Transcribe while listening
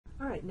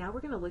right, now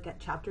we're going to look at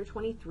chapter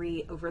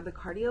 23 over the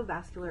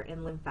cardiovascular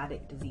and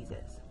lymphatic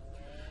diseases.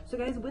 So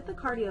guys, with the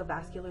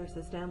cardiovascular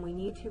system, we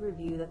need to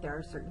review that there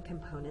are certain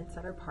components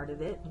that are part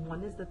of it.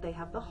 One is that they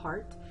have the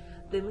heart,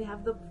 then we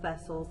have the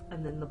vessels,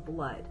 and then the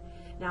blood.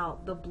 Now,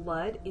 the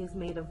blood is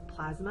made of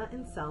plasma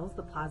and cells.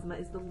 The plasma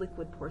is the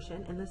liquid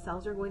portion, and the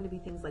cells are going to be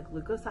things like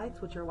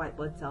leukocytes, which are white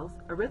blood cells,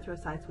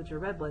 erythrocytes, which are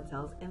red blood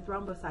cells, and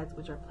thrombocytes,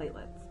 which are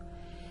platelets.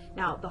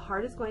 Now, the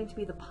heart is going to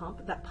be the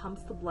pump that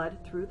pumps the blood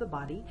through the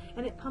body,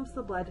 and it pumps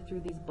the blood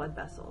through these blood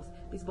vessels.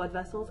 These blood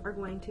vessels are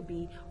going to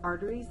be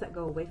arteries that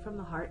go away from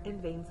the heart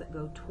and veins that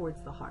go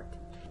towards the heart.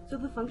 So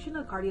the function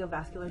of the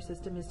cardiovascular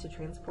system is to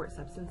transport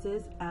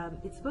substances.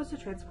 It's supposed to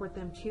transport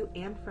them to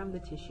and from the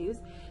tissues.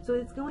 So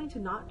it's going to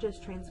not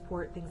just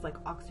transport things like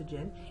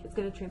oxygen, it's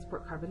going to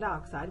transport carbon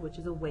dioxide, which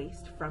is a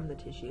waste, from the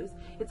tissues.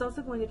 It's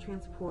also going to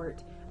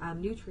transport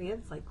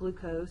nutrients like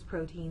glucose,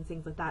 proteins,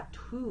 things like that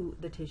to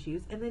the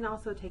tissues, and then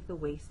also take the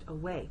waste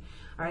away.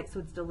 All right, so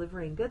it's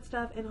delivering good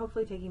stuff and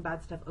hopefully taking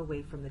bad stuff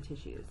away from the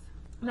tissues.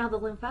 Now, the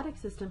lymphatic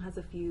system has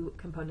a few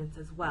components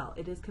as well.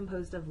 It is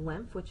composed of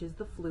lymph, which is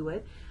the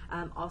fluid,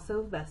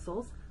 also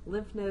vessels,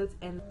 lymph nodes,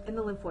 and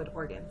the lymphoid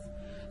organs.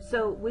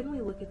 So when we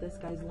look at this,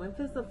 guys, lymph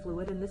is the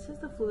fluid, and this is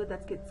the fluid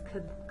that gets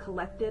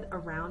collected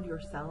around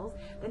your cells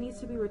that needs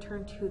to be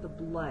returned to the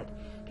blood.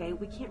 Okay,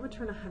 we can't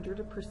return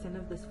 100%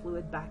 of this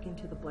fluid back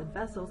into the blood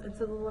vessels, and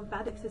so the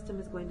lymphatic system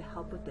is going to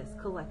help with this,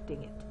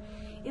 collecting it.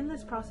 In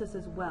this process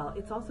as well,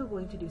 it's also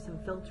going to do some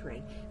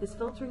filtering. This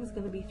filtering is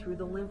going to be through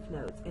the lymph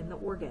nodes and the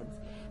organs.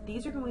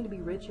 These are going to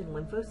be rich in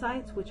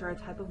lymphocytes, which are a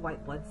type of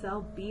white blood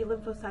cell, B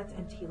lymphocytes,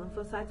 and T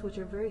lymphocytes, which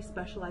are very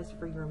specialized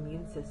for your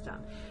immune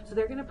system. So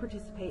they're going to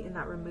participate in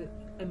that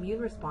immune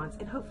response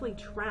and hopefully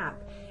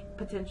trap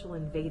potential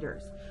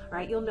invaders. All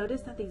right, you'll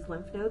notice that these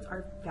lymph nodes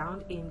are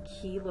found in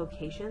key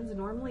locations,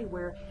 normally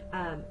where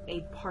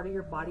a part of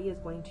your body is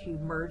going to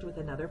merge with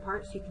another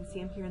part. So you can see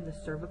them here in the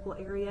cervical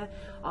area,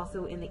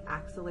 also in the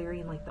axillary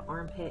and like the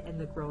armpit and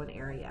the groin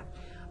area.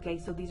 Okay,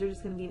 so these are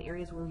just going to be in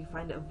areas where we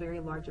find a very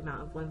large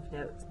amount of lymph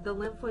nodes. The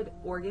lymphoid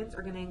organs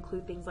are going to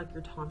include things like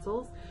your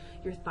tonsils,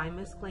 your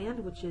thymus gland,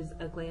 which is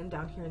a gland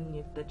down here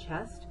in the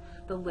chest,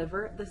 the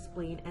liver, the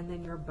spleen, and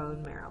then your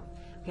bone marrow.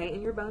 Okay,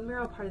 and your bone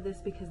marrow are part of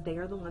this because they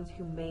are the ones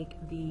who make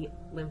the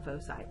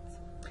lymphocytes.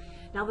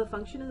 Now, the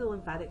function of the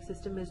lymphatic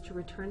system is to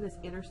return this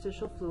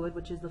interstitial fluid,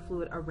 which is the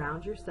fluid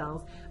around your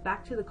cells,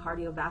 back to the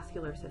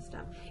cardiovascular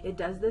system. It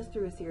does this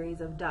through a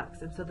series of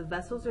ducts, and so the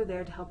vessels are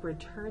there to help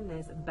return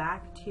this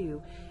back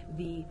to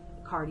the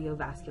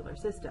cardiovascular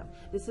system.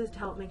 This is to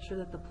help make sure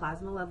that the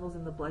plasma levels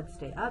in the blood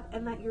stay up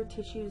and that your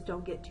tissues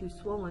don't get too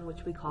swollen,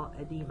 which we call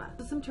edema.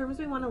 So some terms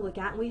we want to look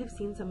at, and we have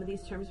seen some of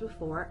these terms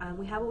before.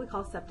 We have what we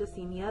call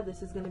septicemia.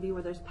 This is going to be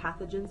where there's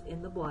pathogens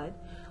in the blood.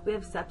 We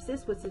have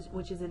sepsis,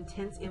 which is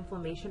intense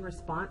inflammation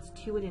response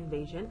to an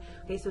invasion.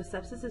 Okay, so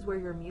sepsis is where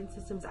your immune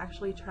system is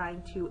actually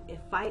trying to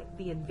fight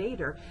the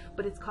invader,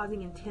 but it's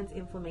causing intense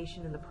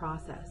inflammation in the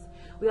process.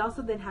 We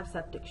also then have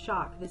septic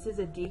shock. This is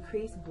a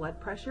decreased blood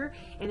pressure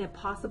and a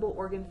possible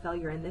organ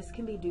failure, and this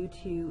can be due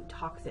to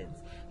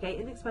toxins, okay,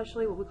 and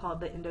especially what we call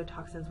the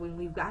endotoxins, when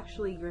we've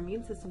actually, your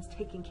immune system's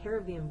taking care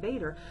of the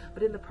invader,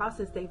 but in the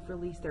process they've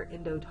released their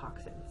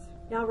endotoxins.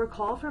 Now,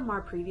 recall from our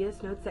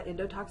previous notes that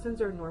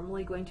endotoxins are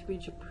normally going to be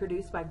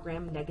produced by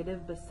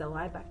gram-negative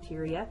bacilli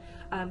bacteria.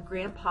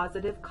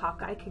 Gram-positive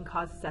cocci can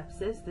cause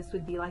sepsis. This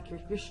would be like your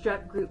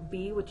strep group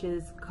B, which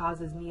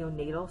causes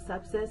neonatal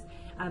sepsis.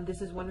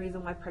 This is one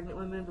reason why pregnant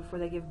women, before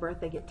they give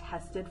birth, they get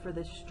tested for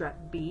the strep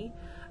B.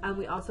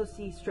 We also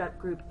see strep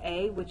group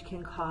A, which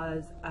can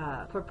cause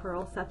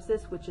puerperal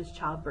sepsis, which is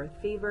childbirth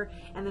fever,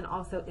 and then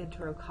also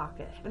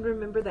enterococcus. And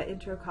remember that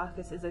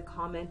enterococcus is a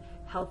common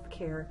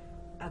healthcare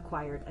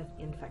acquired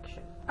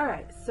infection. All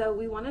right, so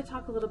we want to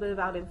talk a little bit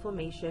about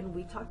inflammation.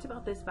 We talked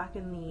about this back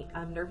in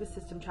the nervous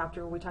system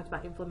chapter, where we talked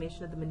about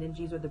inflammation of the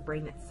meninges or the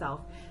brain itself.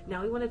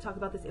 Now we want to talk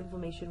about this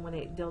inflammation when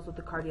it deals with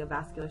the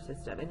cardiovascular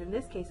system, and in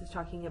this case it's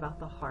talking about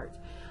the heart.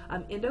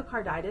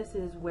 Endocarditis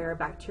is where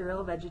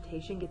bacterial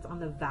vegetation gets on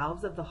the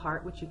valves of the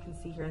heart, which you can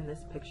see here in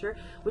this picture,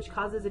 which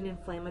causes an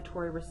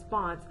inflammatory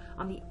response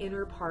on the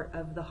inner part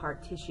of the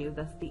heart tissue,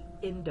 thus the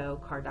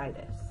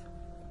endocarditis.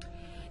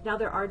 Now,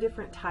 there are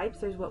different types.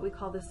 There's what we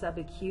call the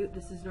subacute.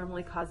 This is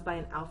normally caused by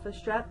an alpha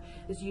strep.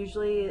 This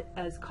usually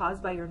is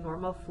caused by your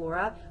normal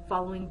flora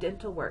following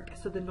dental work.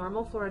 So the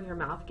normal flora in your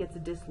mouth gets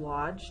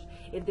dislodged.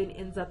 It then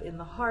ends up in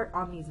the heart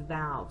on these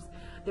valves.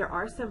 There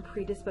are some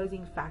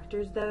predisposing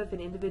factors, though. If an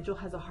individual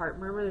has a heart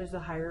murmur, there's a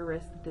higher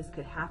risk that this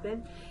could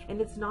happen, and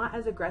it's not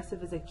as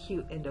aggressive as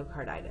acute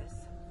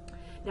endocarditis.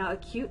 Now,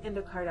 acute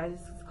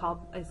endocarditis is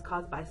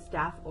caused by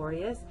Staph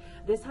aureus.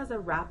 This has a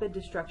rapid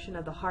destruction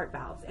of the heart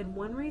valves, and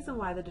one reason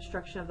why the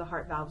destruction of the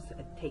heart valves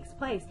takes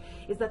place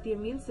is that the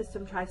immune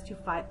system tries to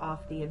fight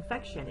off the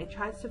infection. It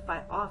tries to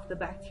fight off the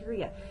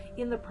bacteria.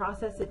 In the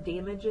process, it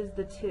damages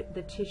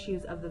the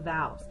tissues of the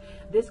valves.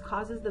 This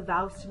causes the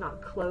valves to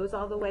not close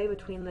all the way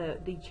between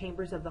the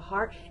chambers of the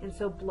heart, and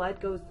so blood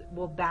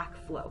will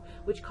backflow,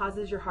 which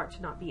causes your heart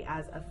to not be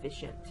as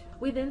efficient.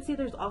 We then see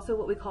there's also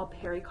what we call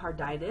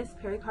pericarditis.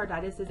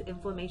 Pericarditis is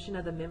inflammation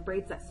of the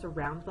membranes that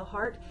surround the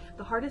heart.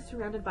 The heart is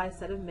surrounded by a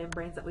set of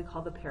membranes that we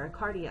call the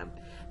pericardium.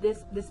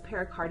 This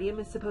pericardium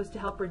is supposed to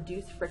help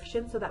reduce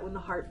friction so that when the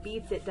heart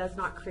beats, it does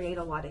not create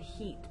a lot of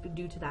heat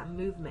due to that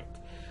movement.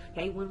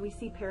 Okay, when we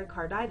see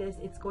pericarditis,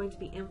 it's going to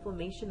be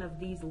inflammation of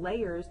these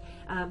layers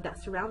that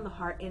surround the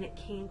heart, and it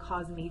can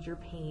cause major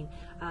pain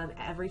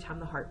every time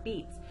the heart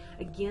beats.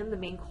 Again, the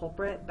main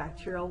culprit,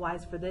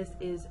 bacterial-wise, for this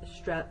is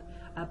strep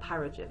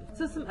pyrogen.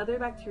 So some other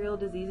bacterial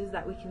diseases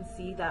that we can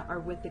see that are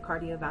with the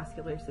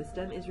cardiovascular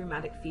system is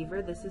rheumatic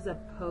fever. This is a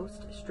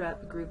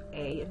post-strep group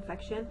A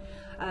infection,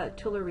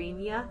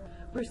 tularemia,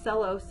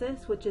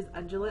 brucellosis, which is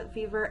undulant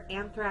fever,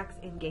 anthrax,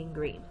 and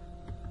gangrene.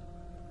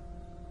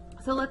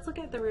 So let's look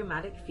at the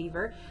rheumatic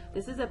fever.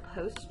 This is a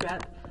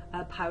post-strep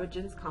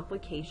pyrogens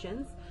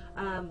complications.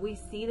 We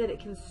see that it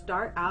can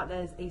start out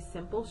as a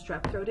simple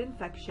strep throat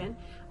infection.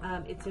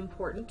 It's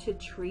important to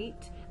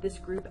treat this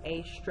group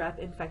A strep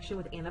infection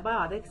with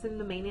antibiotics, and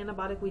the main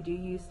antibiotic we do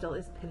use still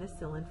is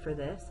penicillin for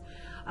this.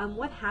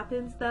 What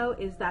happens though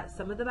is that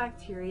some of the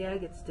bacteria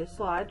gets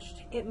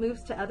dislodged, it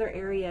moves to other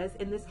areas,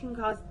 and this can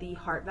cause the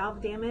heart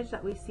valve damage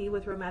that we see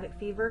with rheumatic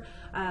fever,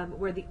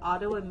 where the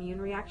autoimmune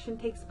reaction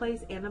takes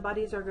place.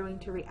 Antibodies are going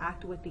to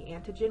react with the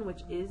antigen,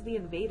 which is the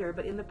invader,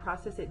 but in the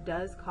process it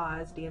does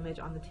cause damage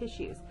on the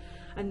tissues.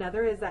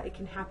 Another is that it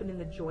can happen in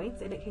the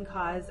joints, and it can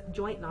cause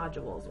joint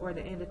nodules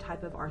and a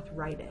type of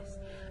arthritis.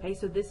 Okay,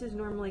 so this is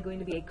normally going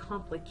to be a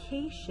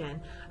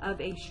complication of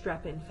a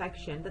strep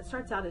infection that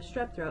starts out as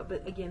strep throat,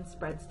 but again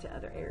spreads to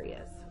other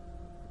areas.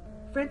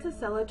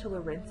 Francisella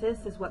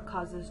tularensis is what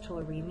causes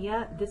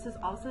tularemia. This is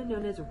also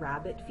known as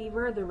rabbit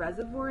fever. The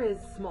reservoir is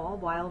small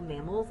wild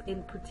mammals,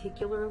 and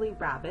particularly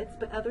rabbits,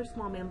 but other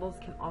small mammals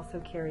can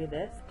also carry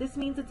this. This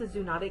means it's a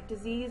zoonotic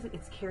disease.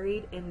 It's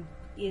carried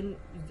in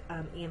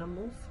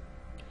animals.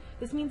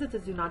 This means it's a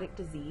zoonotic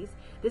disease.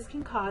 This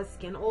can cause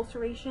skin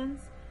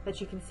ulcerations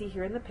that you can see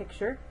here in the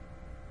picture.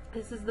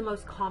 This is the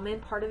most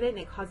common part of it, and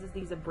it causes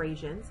these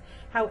abrasions.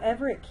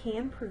 However, it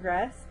can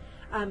progress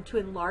to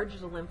enlarge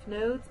the lymph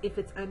nodes if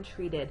it's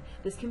untreated.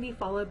 This can be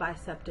followed by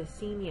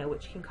septicemia,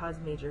 which can cause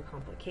major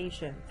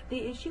complications.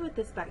 The issue with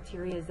this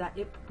bacteria is that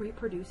it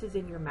reproduces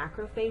in your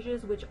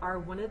macrophages, which are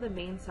one of the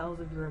main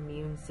cells of your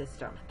immune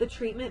system. The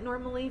treatment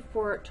normally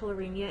for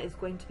tularemia is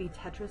going to be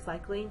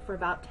tetracycline for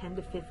about 10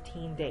 to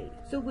 15 days.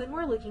 So when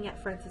we're looking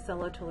at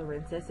Francisella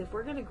tularensis, if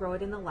we're going to grow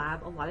it in the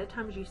lab, a lot of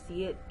times you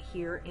see it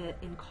here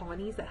in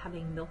colonies that have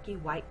a milky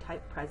white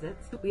type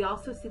presence. We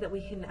also see that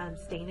we can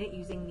stain it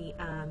using the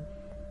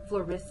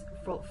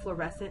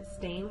fluorescent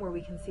stain, where we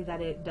can see that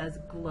it does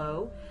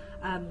glow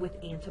with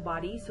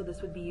antibodies. So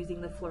this would be using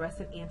the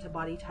fluorescent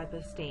antibody type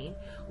of stain.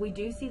 We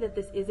do see that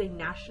this is a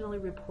nationally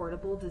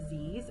reportable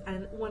disease,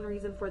 and one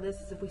reason for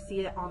this is if we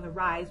see it on the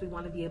rise, we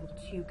want to be able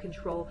to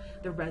control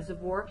the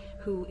reservoir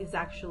who is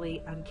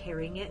actually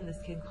carrying it, and this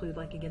can include,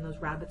 like again, those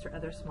rabbits or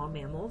other small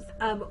mammals.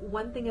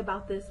 One thing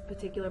about this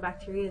particular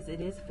bacteria is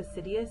it is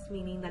fastidious,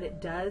 meaning that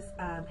it does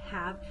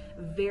have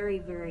very,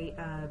 very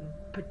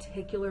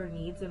particular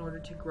needs in order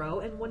to grow,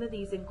 and one of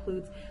these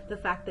includes the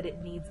fact that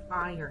it needs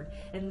iron,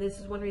 and this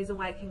is one reason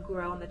why it can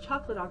grow on the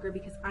chocolate agar,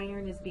 because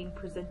iron is being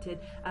presented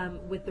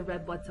with the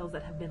red blood cells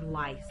that have been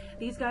lysed.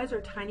 These guys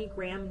are tiny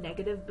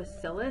gram-negative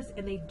bacillus,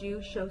 and they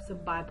do show some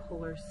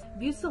bipolar.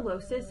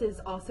 Brucellosis is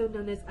also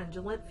known as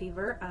undulant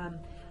fever.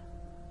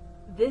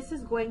 This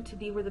is going to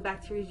be where the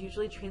bacteria is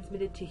usually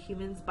transmitted to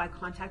humans by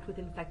contact with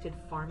infected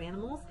farm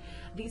animals.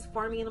 These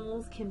farm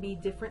animals can be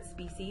different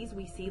species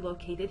we see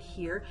located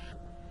here.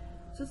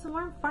 So some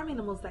farm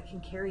animals that can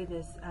carry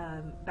this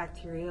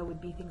bacteria would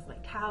be things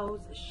like cows,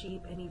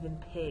 sheep, and even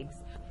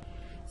pigs.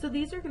 So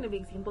these are going to be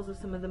examples of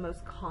some of the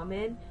most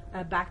common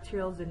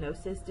bacterial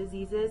zoonosis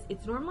diseases.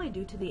 It's normally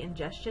due to the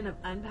ingestion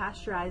of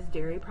unpasteurized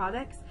dairy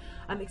products,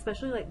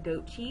 especially like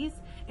goat cheese,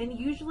 and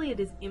usually it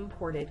is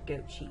imported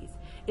goat cheese.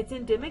 It's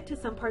endemic to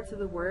some parts of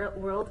the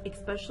world,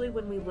 especially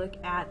when we look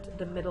at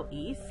the Middle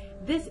East.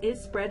 This is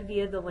spread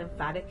via the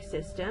lymphatic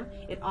system.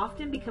 It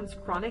often becomes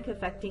chronic,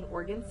 affecting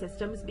organ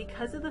systems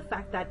because of the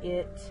fact that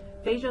it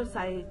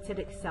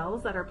phagocytic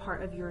cells that are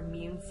part of your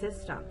immune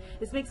system.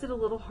 This makes it a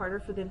little harder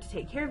for them to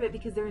take care of it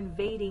because they're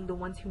invading the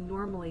ones who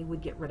normally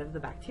would get rid of the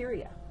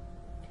bacteria.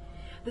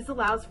 This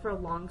allows for a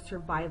long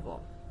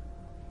survival.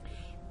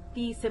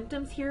 The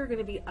symptoms here are going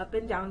to be up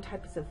and down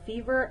types of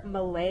fever,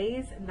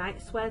 malaise,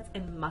 night sweats,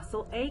 and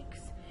muscle aches.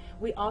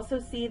 We also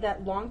see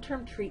that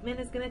long-term treatment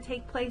is going to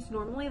take place.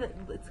 Normally that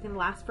it's going to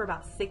last for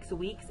about 6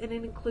 weeks, and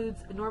it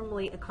includes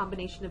normally a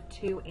combination of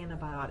 2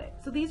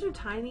 antibiotics. So these are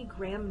tiny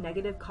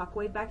gram-negative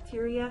coccoid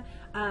bacteria.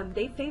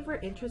 They favor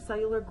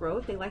intracellular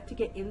growth. They like to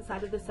get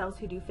inside of the cells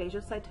who do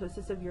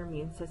phagocytosis of your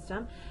immune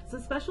system. So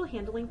special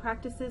handling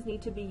practices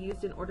need to be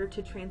used in order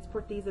to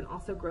transport these and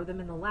also grow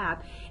them in the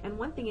lab. And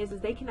one thing is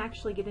they can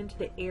actually get into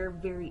the air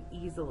very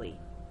easily.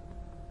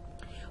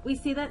 We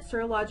see that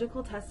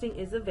serological testing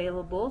is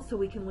available, so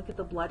we can look at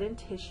the blood and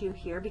tissue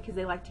here because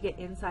they like to get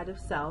inside of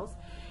cells.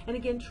 And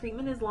again,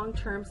 treatment is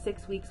long-term,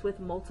 6 weeks with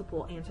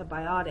multiple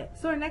antibiotics.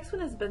 So our next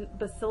one is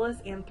Bacillus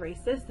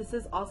anthracis. This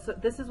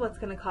is what's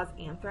going to cause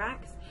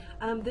anthrax.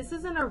 This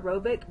is an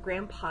aerobic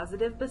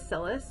gram-positive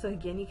bacillus. So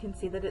again, you can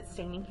see that it's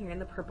staining here in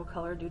the purple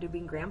color due to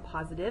being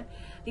gram-positive.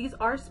 These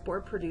are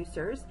spore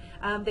producers.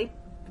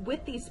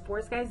 With these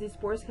spores, guys, these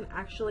spores can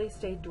actually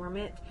stay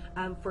dormant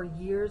for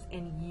years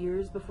and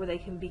years before they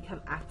can become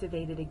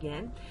activated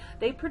again.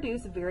 They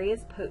produce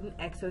various potent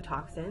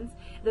exotoxins.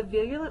 The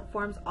virulent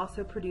forms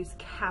also produce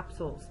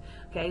capsules,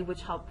 okay,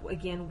 which help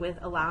again with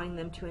allowing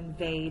them to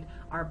invade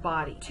our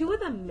body. 2 of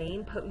the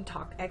main potent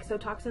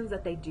exotoxins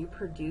that they do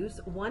produce,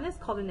 one is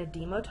called an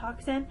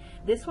edemotoxin.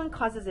 This one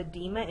causes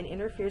edema and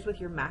interferes with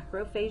your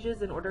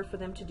macrophages in order for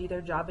them to do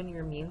their job in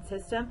your immune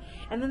system.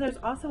 And then there's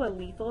also a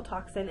lethal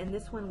toxin, and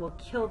this one will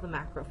kill the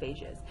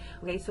macrophages.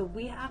 Okay, so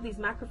we have these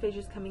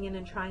macrophages coming in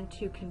and trying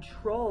to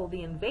control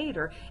the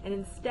invader, and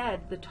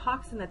instead the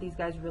toxin that these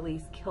guys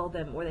release kill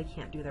them or they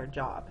can't do their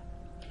job.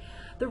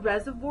 The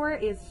reservoir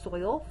is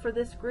soil for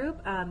this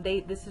group.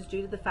 This is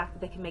due to the fact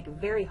that they can make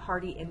very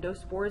hardy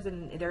endospores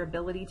and their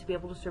ability to be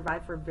able to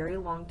survive for a very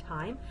long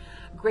time.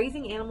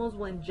 Grazing animals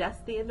will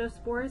ingest the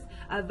endospores.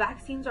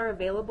 Vaccines are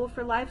available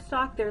for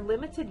livestock. They're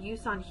limited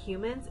use on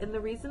humans, and the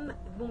reason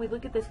when we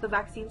look at this, the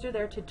vaccines are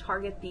there to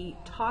target the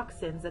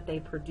toxins that they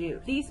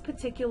produce. These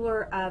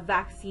particular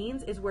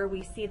vaccines is where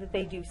we see that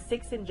they do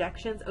 6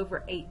 injections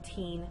over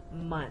 18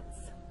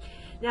 months.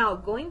 Now,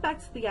 going back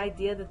to the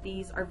idea that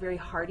these are very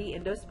hardy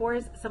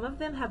endospores, some of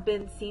them have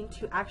been seen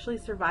to actually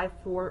survive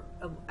for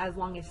as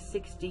long as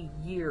 60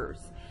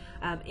 years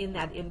in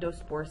that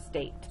endospore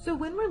state. So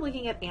when we're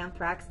looking at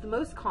anthrax, the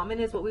most common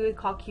is what we would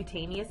call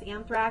cutaneous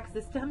anthrax.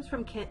 This stems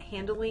from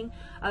handling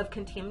of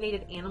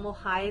contaminated animal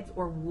hides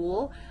or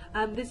wool.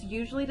 This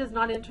usually does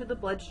not enter the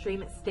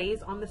bloodstream. It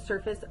stays on the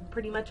surface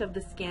pretty much of the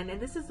skin, and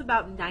this is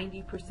about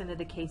 90% of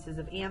the cases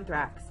of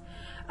anthrax.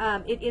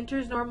 It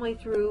enters normally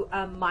through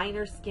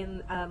minor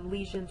skin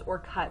lesions or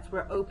cuts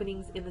where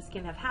openings in the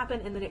skin have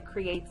happened, and then it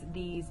creates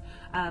these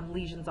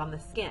lesions on the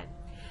skin.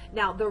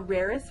 Now, the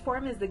rarest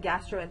form is the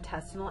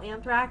gastrointestinal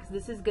anthrax.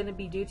 This is going to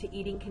be due to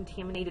eating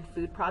contaminated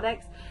food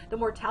products. The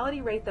mortality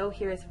rate, though,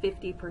 here is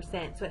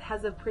 50%, so it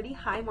has a pretty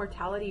high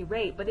mortality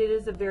rate, but it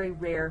is a very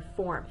rare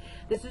form.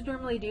 This is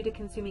normally due to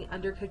consuming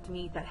undercooked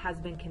meat that has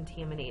been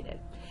contaminated.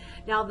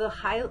 Now, the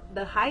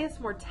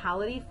highest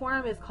mortality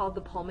form is called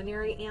the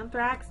pulmonary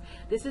anthrax.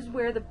 This is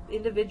where the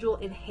individual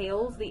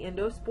inhales the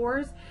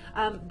endospores.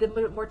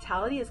 The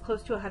mortality is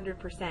close to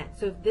 100%.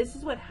 So if this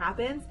is what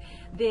happens,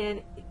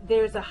 then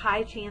there's a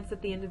high chance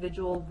that the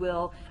individual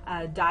will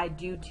die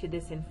due to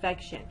this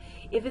infection.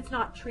 If it's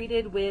not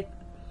treated with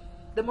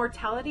the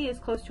mortality is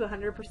close to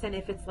 100%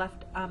 if it's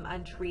left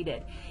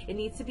untreated. It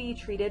needs to be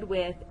treated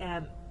with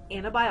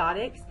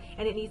antibiotics,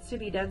 and it needs to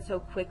be done so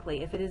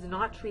quickly. If it is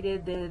not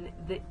treated, then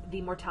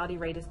the mortality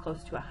rate is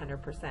close to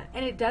 100%.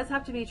 And it does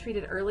have to be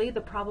treated early. The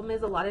problem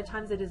is a lot of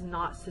times it is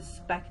not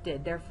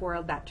suspected,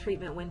 therefore that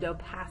treatment window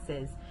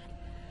passes.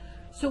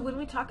 So when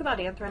we talk about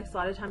anthrax, a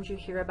lot of times you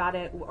hear about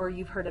it, or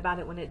you've heard about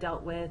it when it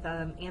dealt with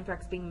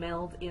anthrax being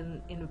mailed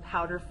in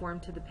powder form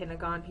to the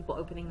Pentagon, people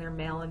opening their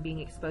mail and being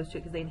exposed to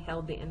it because they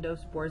inhaled the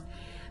endospores.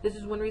 This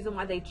is one reason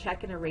why they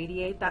check and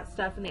irradiate that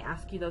stuff, and they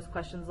ask you those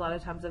questions a lot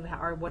of times of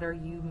what are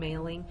you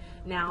mailing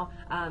now,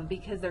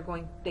 because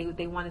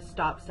they want to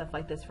stop stuff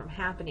like this from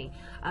happening.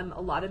 A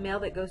lot of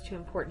mail that goes to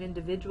important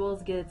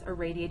individuals gets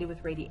irradiated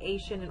with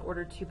radiation in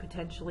order to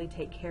potentially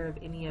take care of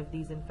any of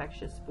these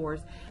infectious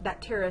spores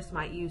that terrorists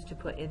might use to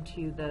put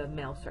into the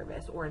mail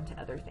service or into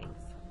other things.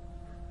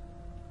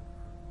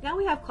 Now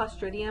we have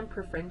Clostridium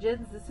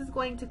perfringens. This is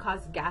going to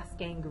cause gas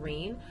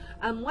gangrene.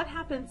 What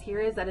happens here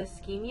is that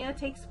ischemia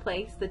takes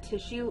place. The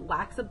tissue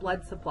lacks a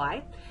blood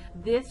supply.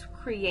 This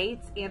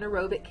creates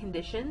anaerobic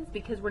conditions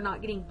because we're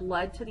not getting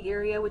blood to the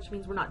area, which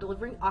means we're not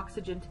delivering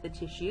oxygen to the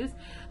tissues.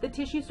 The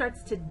tissue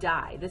starts to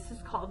die. This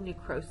is called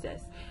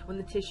necrosis. When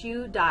the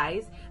tissue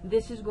dies,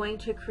 this is going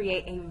to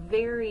create a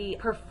very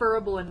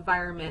preferable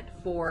environment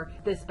for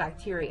this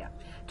bacteria.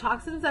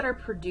 Toxins that are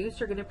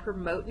produced are going to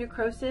promote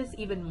necrosis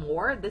even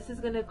more. This is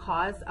going to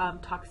cause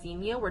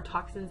toxemia, where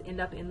toxins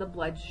end up in the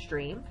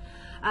bloodstream.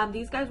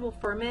 These guys will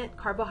ferment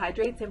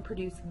carbohydrates and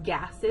produce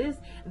gases.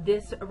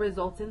 This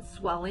results in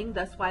swelling.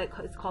 That's why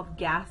it's called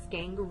gas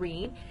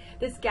gangrene.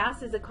 This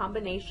gas is a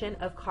combination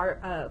of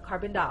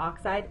carbon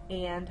dioxide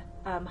and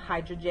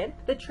hydrogen.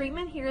 The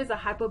treatment here is a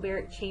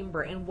hypobaric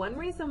chamber, and one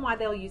reason why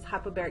they'll use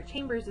hypobaric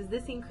chambers is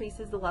this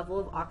increases the level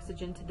of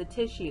oxygen to the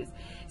tissues.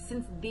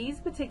 Since these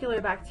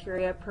particular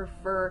bacteria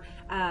prefer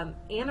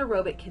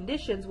anaerobic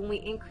conditions, when we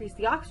increase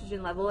the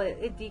oxygen level,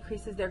 it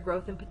decreases their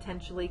growth and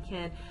potentially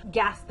can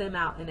gas them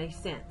out in a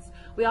sense.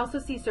 We also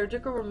see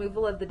surgical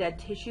removal of the dead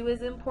tissue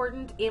is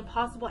important, and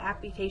possible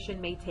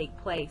amputation may take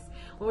place.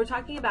 When we're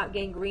talking about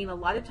gangrene, a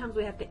lot of times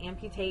we have to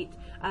amputate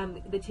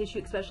the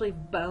tissue, especially if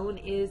bone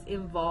is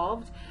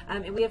involved,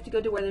 and we have to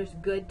go to where there's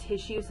good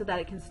tissue so that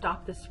it can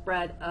stop the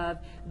spread of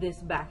this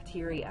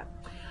bacteria.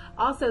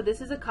 Also,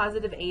 this is a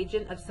causative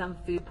agent of some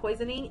food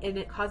poisoning, and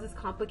it causes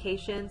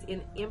complications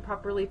in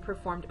improperly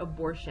performed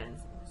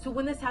abortions. So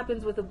when this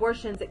happens with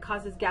abortions, it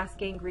causes gas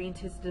gangrene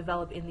to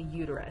develop in the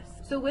uterus.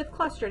 So with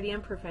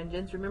Clostridium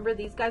perfringens, remember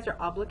these guys are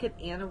obligate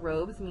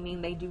anaerobes, meaning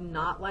they do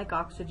not like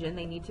oxygen.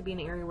 They need to be in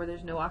an area where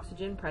there's no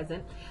oxygen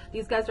present.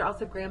 These guys are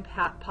also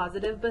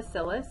gram-positive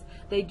bacillus.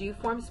 They do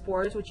form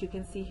spores, which you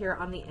can see here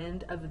on the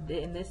end of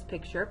in this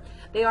picture.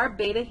 They are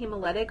beta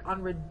hemolytic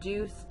on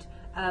reduced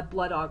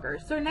blood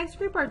augurs. So our next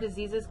group are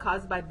diseases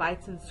caused by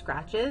bites and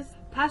scratches.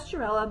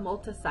 Pasteurella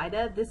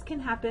multicida, this can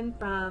happen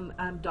from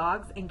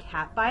dogs and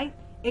cat bite.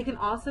 It can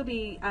also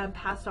be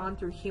passed on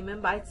through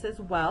human bites as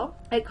well.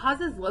 It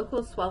causes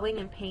local swelling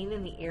and pain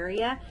in the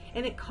area,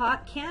 and it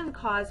can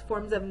cause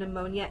forms of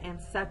pneumonia and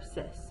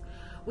sepsis.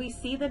 We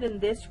see that in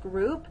this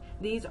group,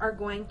 these are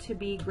going to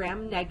be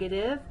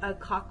gram-negative, a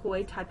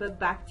coccoid type of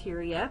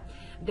bacteria.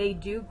 They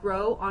do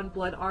grow on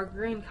blood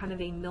agar in kind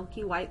of a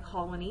milky white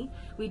colony.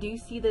 We do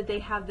see that they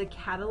have the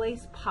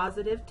catalase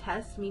positive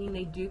test, meaning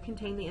they do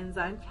contain the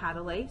enzyme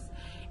catalase,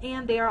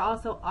 and they are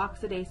also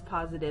oxidase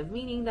positive,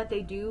 meaning that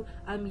they do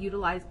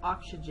utilize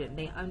oxygen.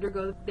 They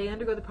undergo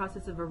the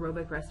process of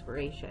aerobic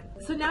respiration.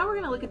 So now we're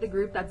going to look at the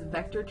group that's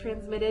vector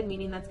transmitted,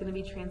 meaning that's going to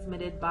be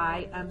transmitted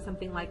by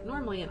something like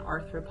normally an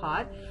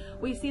arthropod.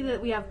 We see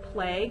that we have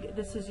plague.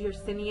 This is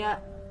Yersinia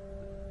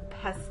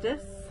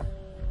pestis.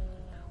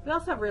 We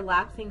also have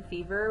relapsing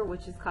fever,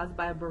 which is caused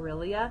by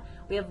Borrelia.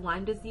 We have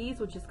Lyme disease,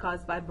 which is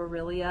caused by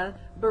Borrelia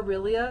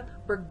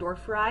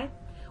burgdorferi.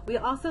 We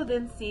also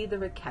then see the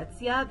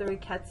rickettsia. The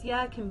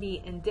rickettsia can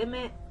be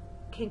endemic,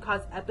 can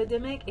cause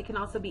epidemic. It can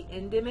also be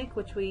endemic,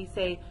 which we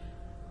say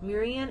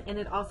murine, and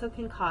it also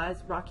can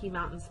cause Rocky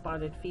Mountain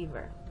spotted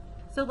fever.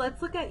 So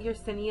let's look at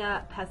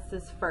Yersinia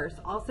pestis first,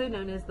 also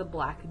known as the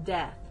Black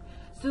Death.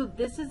 So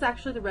this is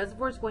actually, the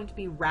reservoir is going to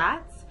be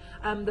rats.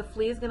 The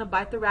flea is going to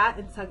bite the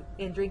rat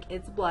and drink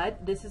its blood.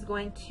 This is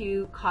going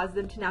to cause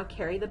them to now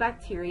carry the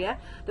bacteria.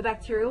 The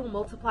bacteria will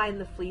multiply in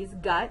the flea's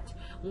gut.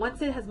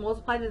 Once it has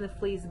multiplied in the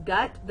flea's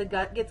gut, the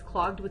gut gets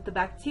clogged with the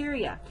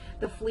bacteria.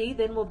 The flea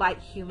then will bite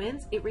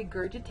humans. It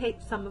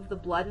regurgitates some of the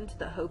blood into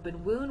the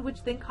open wound,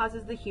 which then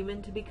causes the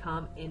human to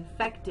become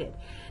infected.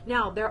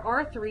 Now, there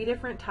are 3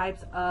 different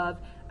types of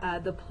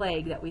the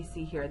plague that we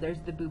see here. There's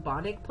the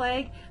bubonic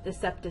plague, the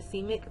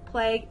septicemic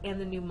plague,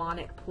 and the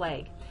pneumonic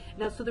plague.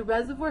 Now, so the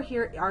reservoir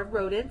here are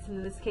rodents, and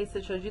in this case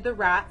it shows you the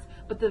rats,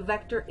 but the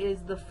vector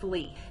is the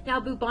flea. Now,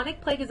 bubonic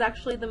plague is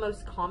actually the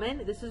most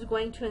common. This is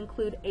going to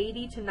include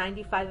 80 to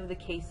 95 of the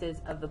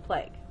cases of the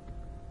plague.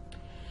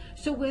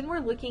 So when we're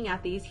looking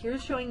at these,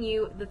 here's showing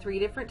you the 3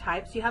 different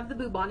types. You have the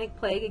bubonic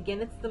plague. Again,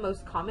 it's the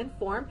most common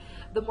form.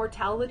 The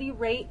mortality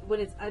rate when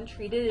it's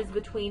untreated is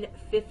between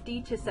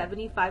 50 to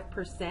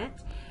 75%.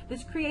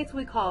 This creates what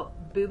we call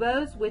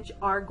buboes, which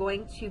are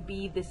going to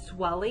be the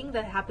swelling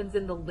that happens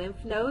in the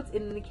lymph nodes.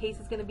 And in the case,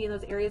 it's going to be in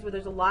those areas where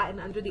there's a lot, and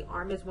under the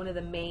arm is one of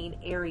the main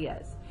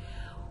areas.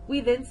 We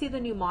then see the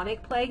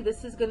pneumonic plague.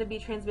 This is going to be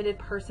transmitted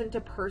person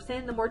to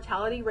person. The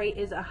mortality rate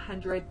is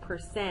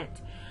 100%.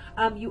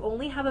 You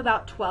only have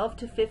about 12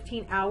 to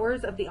 15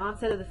 hours of the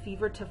onset of the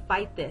fever to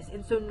fight this.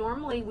 And so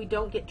normally we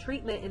don't get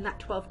treatment in that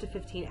 12 to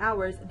 15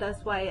 hours.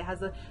 That's why it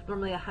has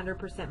normally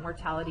 100%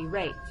 mortality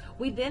rate.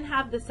 We then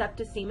have the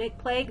septicemic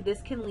plague.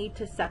 This can lead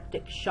to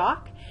septic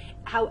shock.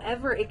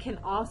 However, it can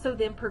also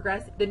then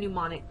progress the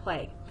pneumonic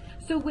plague.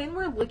 So when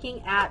we're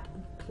looking at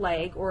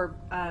plague or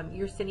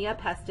Yersinia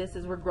pestis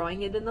as we're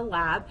growing it in the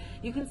lab,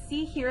 you can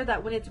see here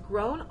that when it's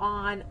grown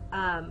on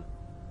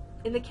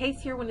in the case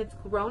here, when it's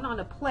grown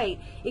on a plate,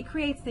 it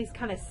creates these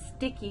kind of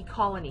sticky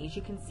colonies.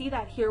 You can see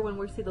that here when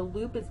we see the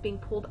loop is being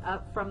pulled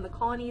up from the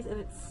colonies, and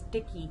it's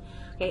sticky.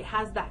 Okay, it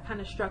has that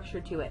kind of structure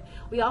to it.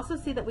 We also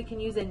see that we can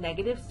use a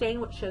negative stain,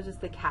 which shows us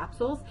the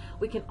capsules.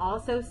 We can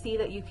also see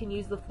that you can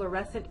use the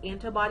fluorescent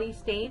antibody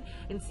stain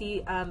and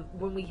see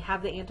when we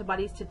have the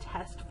antibodies to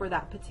test for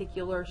that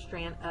particular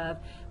strand of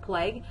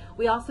plague.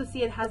 We also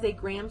see it has a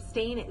gram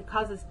stain. It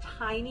causes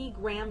tiny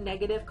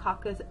gram-negative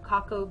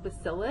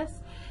coccobacillus,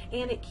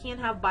 and it can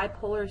have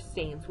bipolar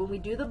stains. When we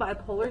do the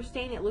bipolar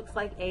stain, it looks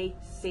like a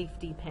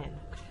safety pin.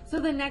 So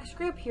the next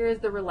group here is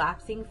the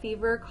relapsing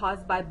fever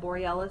caused by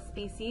Borrelia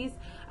species.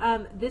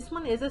 This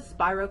one is a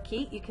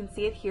spirochete. You can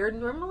see it here.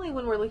 Normally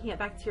when we're looking at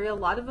bacteria, a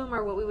lot of them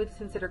are what we would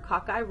consider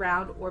cocci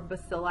round or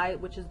bacilli,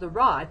 which is the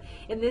rod.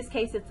 In this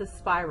case, it's a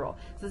spiral.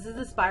 So this is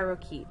a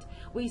spirochete.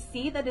 We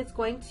see that it's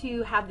going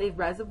to have the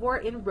reservoir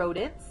in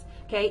rodents.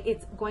 Okay,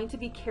 it's going to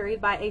be carried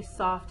by a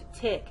soft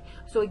tick.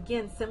 So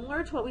again,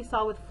 similar to what we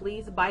saw with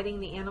fleas biting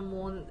the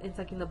animal and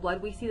sucking the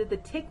blood, we see that the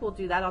tick will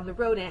do that on the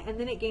rodent, and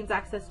then it gains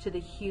access to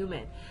the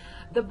human.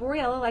 The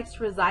Borrelia likes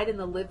to reside in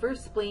the liver,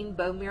 spleen,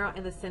 bone marrow,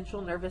 and the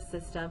central nervous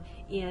system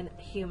in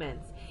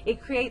humans.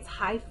 It creates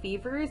high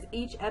fevers.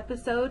 Each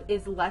episode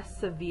is less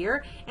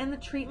severe, and the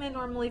treatment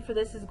normally for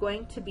this is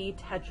going to be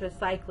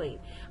tetracycline.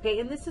 Okay,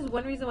 and this is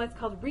one reason why it's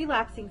called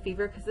relapsing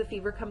fever, because the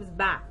fever comes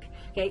back.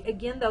 Okay,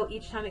 again though,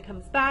 each time it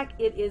comes back,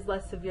 it is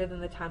less severe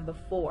than the time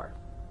before.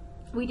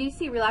 We do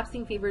see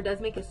relapsing fever does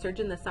make a surge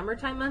in the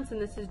summertime months,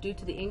 and this is due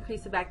to the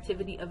increase of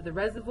activity of the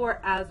reservoir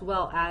as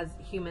well as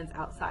humans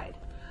outside.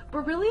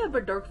 Borrelia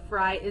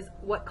burgdorferi is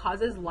what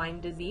causes Lyme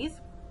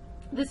disease.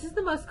 This is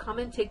the most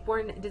common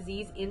tick-borne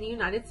disease in the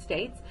United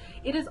States.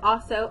 It is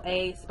also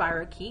a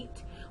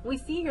spirochete. We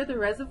see here the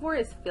reservoir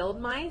is field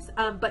mice,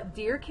 but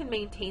deer can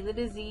maintain the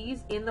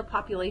disease in the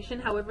population.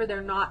 However,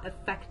 they're not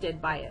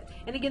affected by it.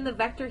 And again, the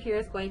vector here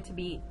is going to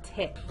be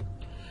tick.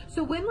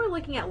 So when we're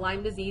looking at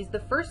Lyme disease, the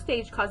first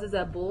stage causes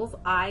a bull's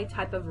eye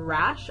type of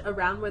rash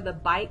around where the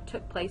bite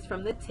took place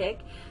from the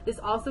tick. This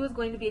also is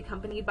going to be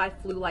accompanied by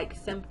flu-like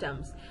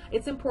symptoms.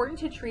 It's important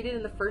to treat it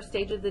in the first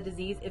stage of the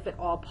disease if at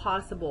all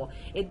possible.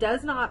 It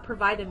does not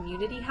provide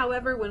immunity,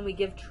 however, when we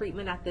give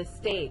treatment at this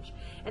stage.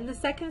 In the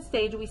second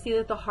stage, we see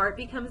that the heart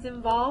becomes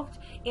involved,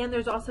 and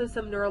there's also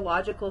some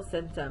neurological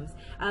symptoms.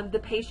 The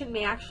patient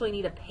may actually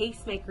need a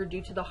pacemaker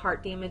due to the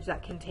heart damage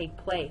that can take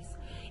place.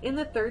 In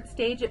the third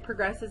stage, it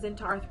progresses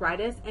into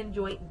arthritis and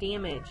joint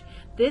damage.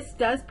 This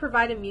does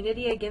provide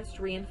immunity against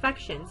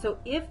reinfection. So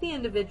if the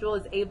individual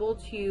is able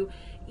to,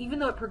 even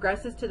though it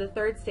progresses to the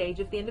third stage,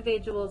 if the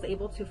individual is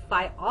able to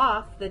fight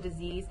off the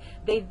disease,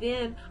 they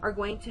then are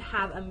going to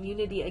have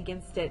immunity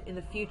against it in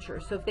the future.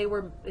 So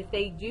if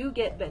they do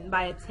get bitten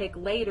by a tick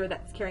later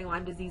that's carrying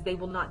Lyme disease, they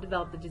will not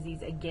develop the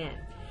disease again.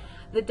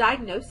 The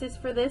diagnosis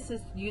for this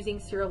is using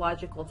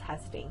serological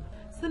testing.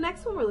 So the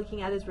next one we're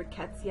looking at is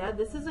rickettsia.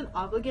 This is an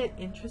obligate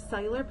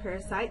intracellular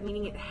parasite,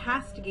 meaning it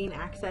has to gain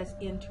access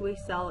into a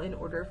cell in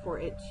order for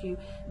it to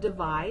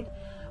divide.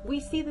 We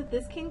see that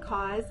this can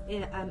cause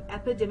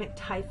epidemic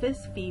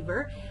typhus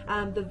fever.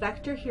 The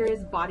vector here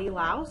is body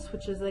louse,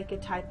 which is like a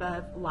type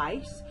of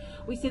lice.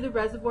 We see the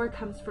reservoir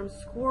comes from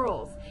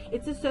squirrels.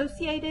 It's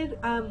associated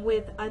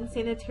with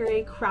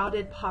unsanitary,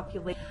 crowded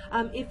population.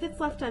 If it's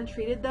left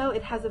untreated, though,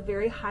 it has a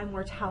very high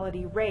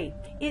mortality rate.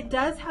 It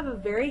does have a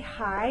very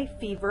high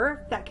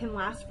fever that can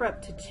last for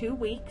up to 2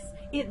 weeks.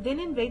 It then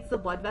invades the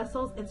blood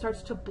vessels and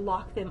starts to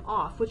block them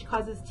off, which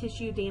causes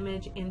tissue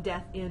damage and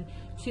death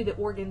into the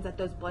organs that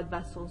those blood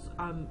vessels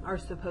are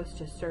supposed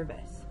to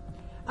service.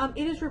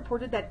 It is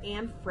reported that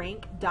Anne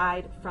Frank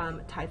died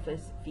from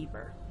typhus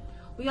fever.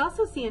 We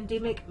also see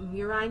endemic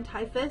murine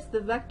typhus. The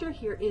vector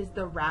here is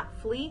the rat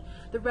flea.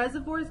 The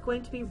reservoir is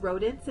going to be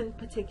rodents, and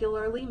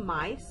particularly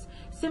mice.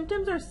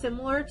 Symptoms are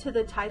similar to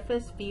the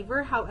typhus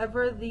fever,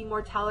 however, the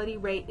mortality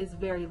rate is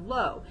very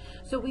low.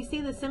 So we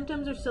see the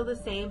symptoms are still the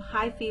same,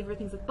 high fever,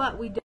 things like that, but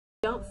we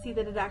don't see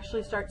that it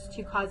actually starts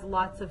to cause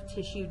lots of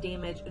tissue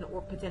damage and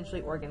or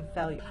potentially organ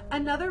failure.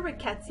 Another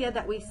rickettsia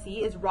that we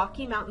see is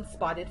Rocky Mountain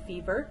spotted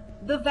fever.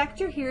 The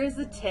vector here is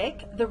a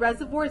tick. The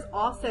reservoir is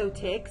also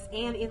ticks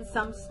and in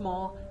some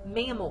small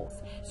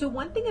mammals. So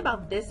one thing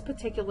about this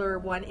particular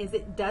one is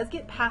it does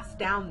get passed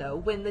down though.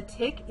 When the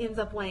tick ends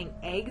up laying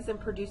eggs and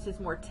produces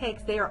more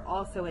ticks, they are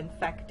also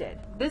infected.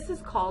 This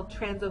is called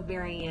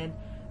transovarian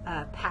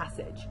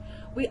passage.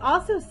 We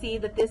also see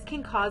that this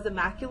can cause a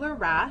macular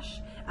rash.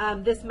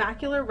 This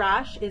macular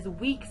rash is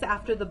weeks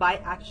after the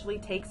bite actually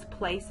takes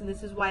place, and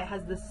this is why it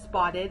has this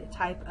spotted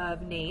type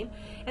of name.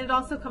 And it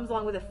also comes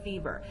along with a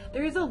fever.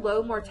 There is a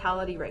low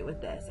mortality rate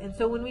with this. And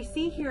so when we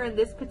see here in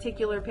this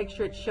particular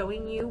picture, it's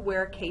showing you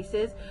where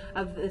cases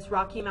of this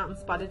Rocky Mountain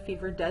spotted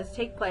fever does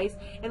take place.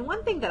 And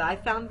one thing that I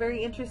found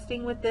very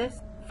interesting with this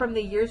from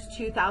the years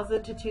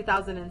 2000 to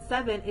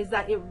 2007 is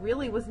that it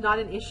really was not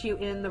an issue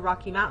in the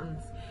Rocky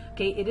Mountains.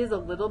 Okay, it is a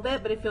little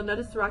bit, but if you'll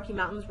notice, the Rocky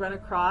Mountains run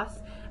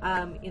across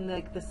in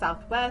the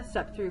southwest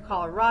up through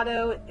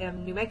Colorado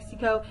and New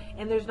Mexico,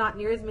 and there's not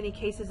near as many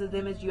cases of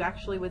them as you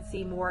actually would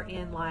see more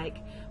in like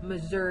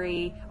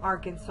Missouri,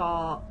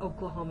 Arkansas,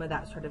 Oklahoma,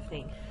 that sort of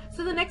thing.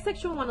 So the next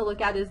section we want to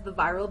look at is the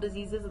viral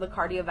diseases of the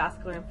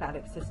cardiovascular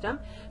lymphatic system.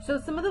 So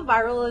some of the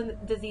viral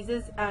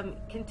diseases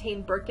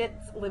contain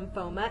Burkitt's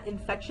lymphoma,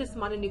 infectious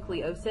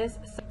mononucleosis,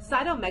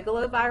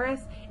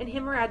 cytomegalovirus, and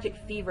hemorrhagic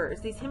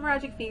fevers. These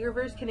hemorrhagic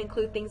fevers can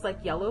include things like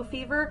yellow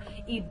fever,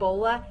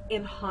 Ebola,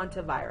 and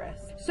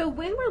hantavirus. So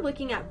when we're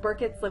looking at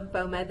Burkitt's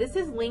lymphoma, this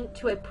is linked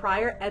to a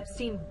prior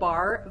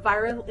Epstein-Barr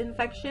viral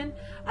infection.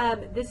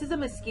 This is a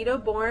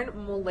mosquito-borne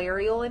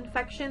malarial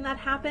infection that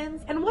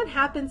happens. And what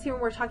happens here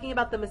when we're talking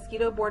about the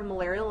mosquito-borne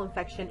malarial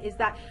infection is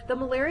that the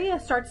malaria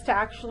starts to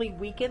actually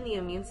weaken the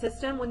immune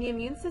system. When the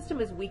immune system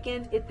is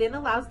weakened, it then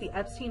allows the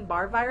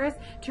Epstein-Barr virus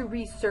to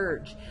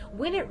resurge.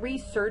 When it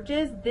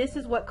resurges, this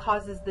is what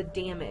causes the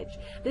damage.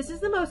 This is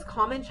the most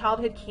common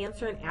childhood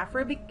cancer in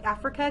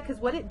Africa because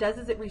what it does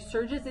is it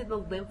resurges in the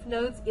lymph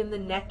nodes in the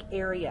neck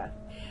area.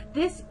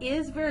 This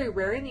is very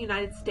rare in the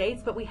United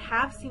States, but we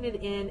have seen it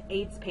in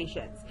AIDS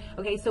patients.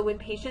 Okay, so when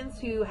patients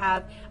who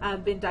have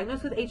been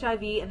diagnosed with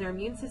HIV and their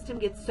immune system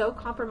gets so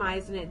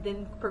compromised and it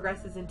then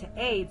progresses into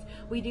AIDS,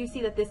 we do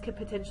see that this could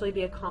potentially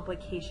be a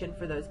complication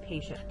for those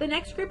patients. The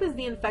next group is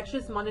the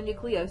infectious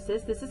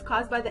mononucleosis. This is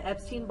caused by the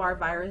Epstein-Barr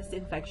virus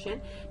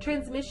infection.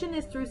 Transmission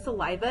is through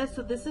saliva,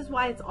 so this is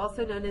why it's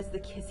also known as the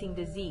kissing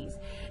disease.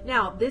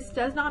 Now, this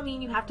does not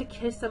mean you have to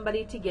kiss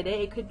somebody to get it.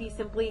 It could be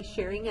simply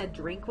sharing a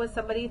drink with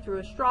somebody through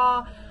a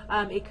straw.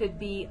 It could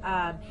be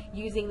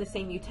using the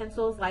same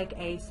utensils like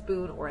a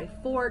spoon or a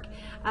fork.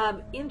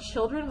 In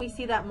children, we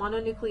see that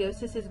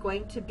mononucleosis is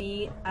going to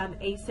be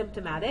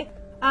asymptomatic.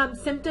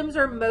 Symptoms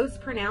are most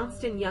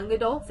pronounced in young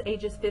adults,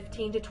 ages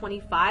 15 to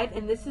 25,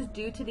 and this is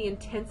due to the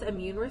intense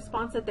immune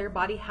response that their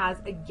body has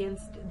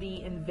against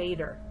the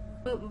invader.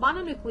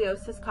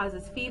 Mononucleosis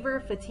causes fever,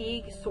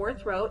 fatigue, sore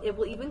throat. It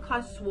will even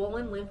cause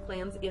swollen lymph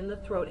glands in the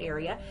throat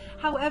area.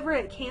 However,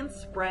 it can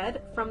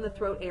spread from the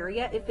throat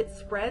area. If it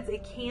spreads,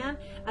 it can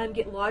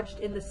get lodged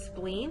in the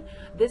spleen.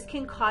 This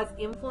can cause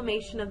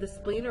inflammation of the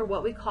spleen, or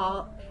what we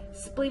call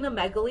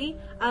splenomegaly.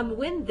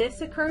 When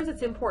this occurs,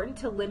 it's important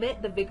to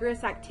limit the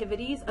vigorous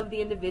activities of the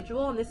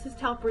individual, and this is to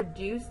help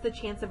reduce the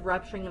chance of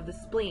rupturing of the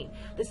spleen.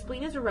 The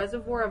spleen is a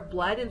reservoir of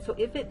blood, and so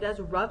if it does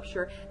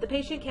rupture, the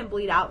patient can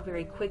bleed out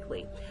very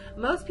quickly.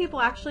 Most people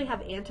actually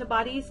have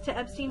antibodies to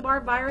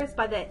Epstein-Barr virus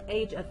by the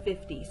age of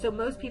 50. So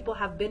most people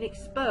have been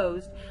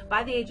exposed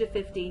by the age of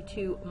 50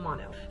 to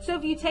mono. So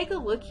if you take a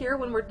look here,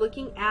 when we're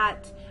looking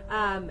at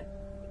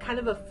kind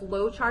of a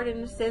flow chart in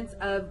a sense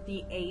of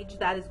the age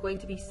that is going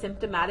to be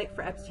symptomatic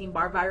for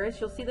Epstein-Barr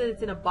virus, you'll see that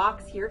it's in a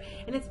box here,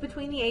 and it's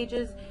between the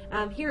ages,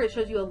 here it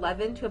shows you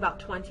 11 to about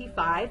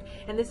 25,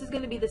 and this is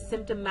going to be the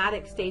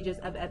symptomatic stages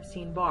of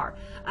Epstein-Barr.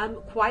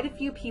 Quite a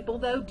few people,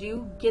 though,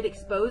 do get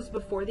exposed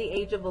before the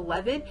age of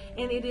 11,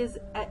 and it is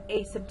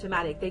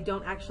asymptomatic. They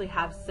don't actually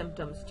have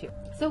symptoms too.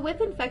 So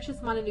with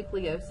infectious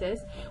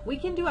mononucleosis, we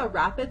can do a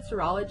rapid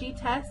serology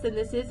test, and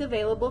this is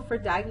available for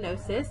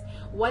diagnosis.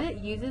 What it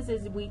uses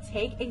is we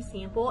take a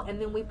sample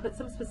and then we put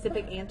some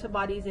specific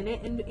antibodies in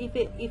it, and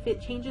if it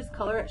changes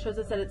color, it shows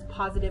us that it's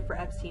positive for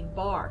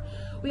Epstein-Barr.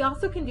 We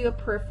also can do a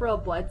peripheral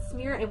blood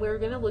smear, and we're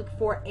going to look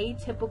for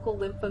atypical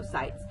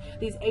lymphocytes.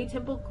 These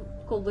atypical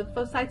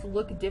lymphocytes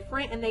look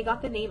different, and they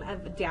got the name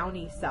of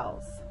Downy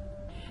cells.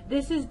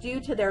 This is due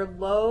to their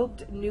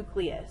lobed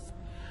nucleus.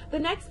 The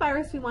next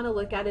virus we want to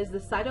look at is the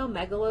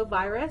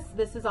cytomegalovirus.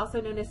 This is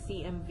also known as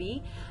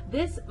CMV.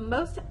 This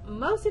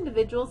most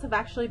individuals have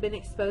actually been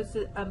exposed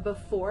to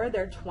before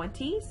their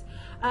 20s.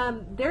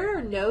 There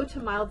are no to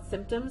mild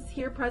symptoms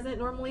here present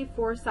normally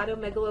for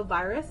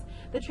cytomegalovirus.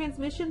 The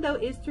transmission, though,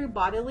 is through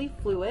bodily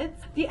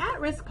fluids. The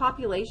at-risk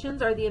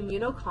populations are the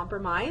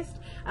immunocompromised.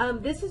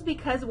 This is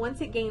because once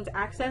it gains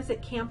access,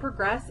 it can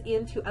progress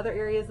into other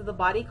areas of the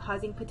body,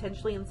 causing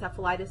potentially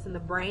encephalitis in the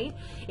brain.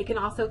 It can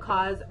also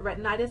cause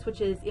retinitis,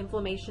 which is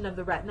inflammation of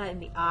the retina in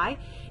the eye.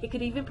 It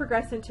could even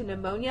progress into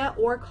pneumonia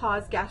or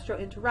cause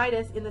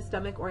gastroenteritis in the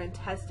stomach or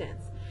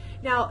intestines.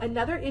 Now,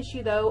 another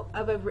issue, though,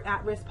 of an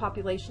at-risk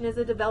population is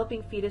a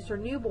developing fetus or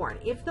newborn.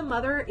 If the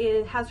mother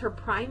has her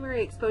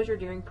primary exposure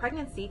during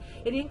pregnancy,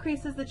 it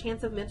increases the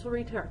chance of mental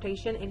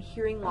retardation and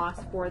hearing loss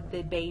for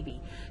the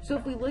baby. So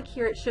if we look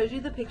here, it shows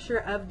you the picture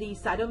of the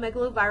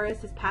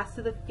cytomegalovirus is passed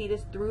to the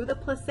fetus through the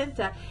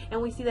placenta,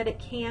 and we see that it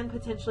can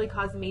potentially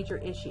cause major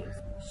issues.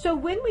 So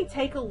when we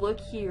take a look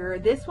here,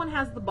 this one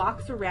has the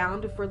box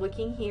around if we're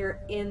looking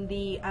here in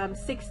the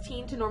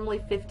 16 to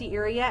normally 50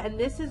 area, and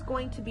this is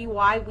going to be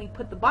why we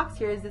put the box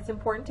here, is it's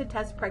important to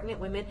test pregnant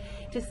women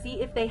to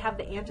see if they have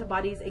the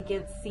antibodies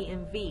against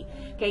CMV.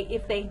 Okay,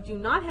 if they do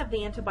not have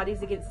the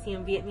antibodies against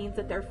CMV, it means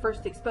that their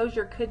first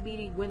exposure could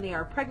be when they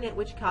are pregnant,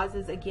 which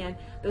causes, again,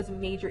 those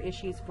major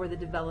issues for the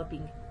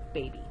developing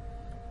baby.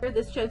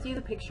 This shows you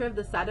the picture of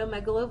the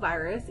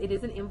cytomegalovirus. It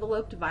is an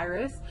enveloped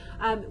virus.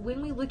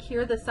 When we look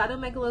here, the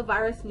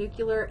cytomegalovirus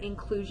nuclear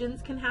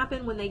inclusions can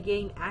happen when they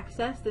gain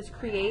access. This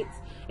creates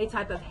a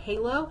type of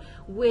halo,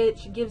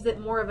 which gives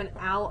it more of an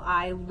owl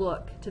eye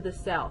look to the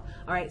cell.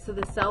 All right, so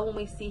the cell, when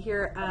we see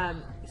here,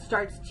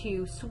 starts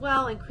to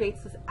swell and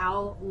creates this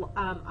owl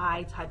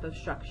eye type of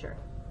structure.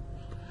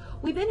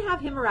 We then have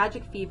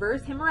hemorrhagic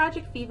fevers.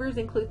 Hemorrhagic fevers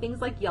include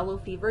things like yellow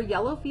fever.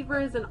 Yellow fever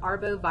is an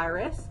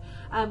arbovirus.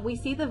 We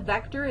see the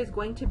vector is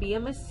going to be a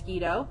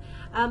mosquito.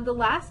 The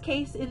last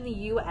case in the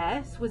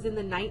U.S. was in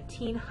the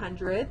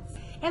 1900s,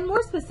 and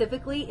more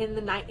specifically in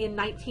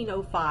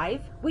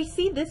 1905. We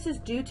see this is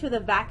due to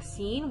the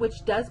vaccine,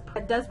 which does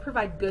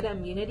provide good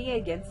immunity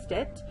against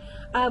it.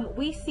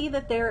 We see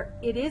that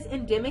it is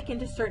endemic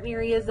into certain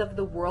areas of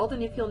the world,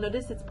 and if you'll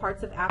notice, it's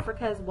parts of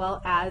Africa as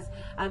well as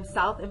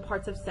South and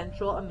parts of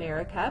Central America.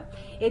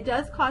 It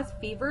does cause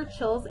fever,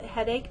 chills,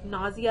 headache,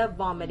 nausea,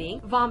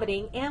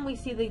 vomiting, and we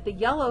see that the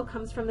yellow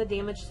comes from the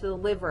damage to the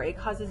liver. It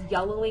causes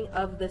yellowing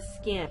of the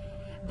skin.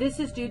 This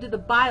is due to the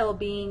bile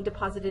being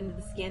deposited into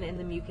the skin and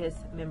the mucous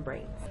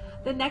membranes.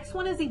 The next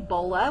one is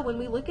Ebola. When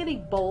we look at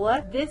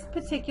Ebola, this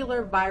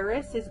particular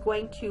virus is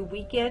going to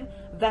weaken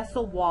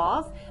vessel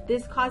walls.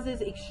 This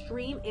causes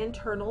extreme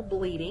internal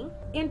bleeding.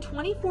 In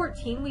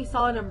 2014, we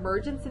saw an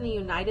emergence in the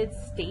United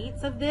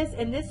States of this,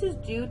 and this is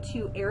due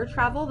to air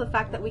travel, the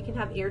fact that we can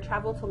have air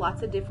travel to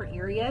lots of different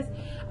areas.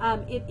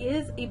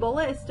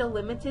 Ebola is still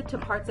limited to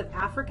parts of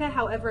Africa.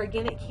 However,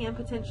 again, it can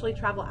potentially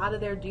travel out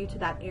of there due to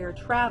that air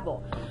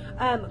travel.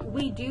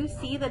 We do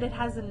see that it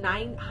has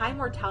a high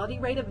mortality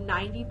rate of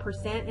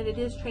 90%, and it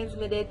is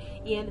transmitted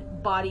in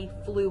body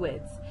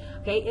fluids.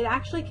 Okay, it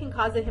actually can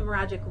cause a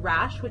hemorrhagic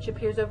rash, which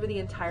appears over the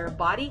entire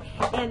body,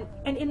 and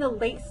in the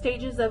late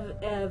stages of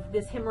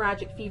this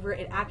hemorrhagic fever,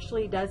 it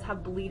actually does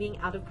have bleeding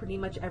out of pretty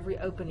much every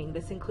opening.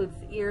 This includes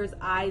ears,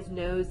 eyes,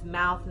 nose,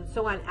 mouth, and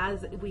so on,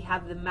 as we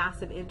have the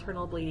massive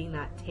internal bleeding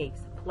that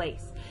takes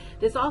place.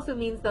 This also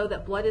means, though,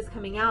 that blood is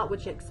coming out,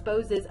 which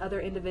exposes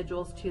other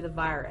individuals to the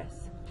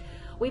virus.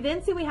 We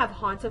then see we have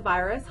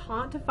hantavirus.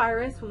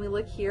 Hantavirus, when we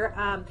look here,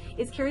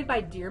 is carried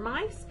by deer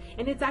mice,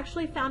 and it's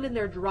actually found in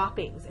their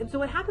droppings. And so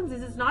what happens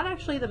is it's not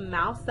actually the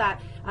mouse that,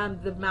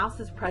 the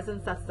mouse's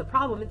presence that's the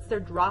problem, it's their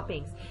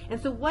droppings.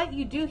 And so what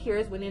you do here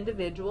is when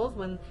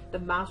the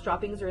mouse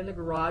droppings are in the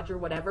garage or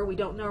whatever, we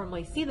don't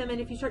normally see them,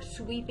 and if you start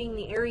sweeping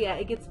the area,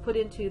 it gets put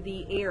into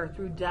the air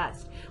through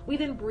dust. We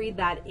then breathe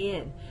that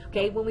in.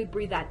 Okay, when we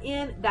breathe that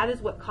in, that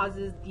is what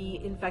causes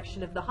the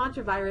infection of the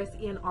hantavirus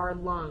in our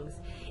lungs.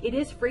 It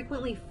is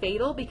frequently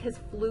fatal because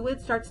fluid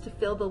starts to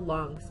fill the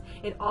lungs.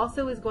 It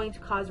also is going to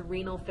cause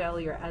renal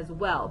failure as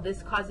well.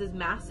 This causes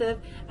massive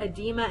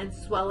edema and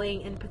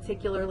swelling, and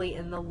particularly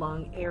in the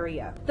lung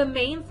area. The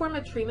main form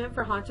of treatment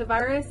for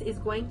hantavirus is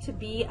going to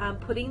be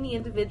putting the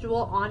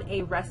individual on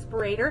a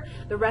respirator.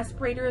 The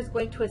respirator is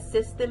going to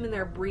assist them in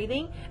their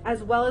breathing,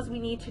 as well as we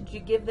need to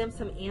give them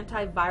some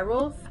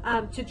antivirals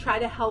to try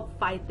to help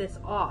fight this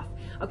off.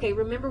 Okay,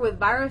 remember with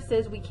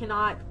viruses, we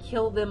cannot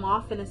kill them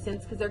off in a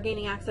sense because they're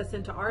gaining access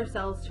into our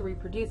cells to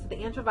reproduce. The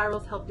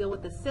antivirals help deal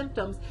with the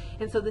symptoms,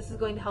 and so this is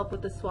going to help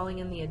with the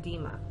swelling and the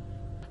edema.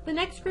 The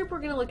next group we're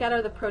going to look at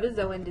are the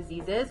protozoan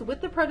diseases.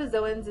 With the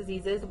protozoan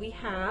diseases, we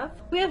have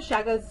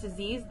Chagas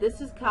disease.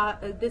 This is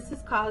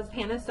caused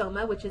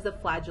panosoma, which is a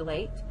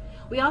flagellate.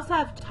 We also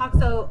have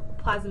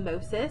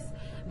toxoplasmosis.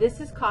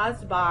 This is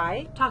caused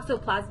by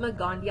Toxoplasma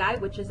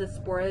gondii, which is a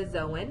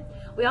sporozoan.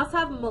 We also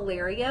have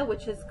malaria,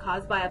 which is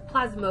caused by a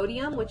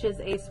plasmodium, which is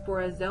a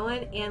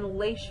sporozoan, and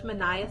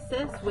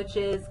leishmaniasis, which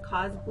is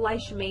caused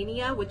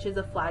leishmania, which is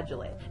a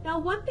flagellate. Now,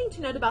 one thing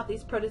to note about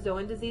these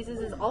protozoan diseases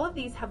is all of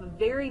these have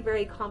very,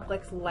 very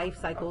complex life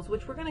cycles,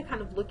 which we're going to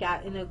kind of look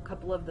at in a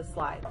couple of the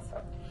slides.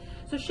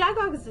 So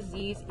Chagas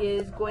disease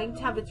is going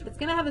to have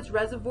its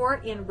reservoir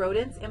in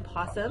rodents and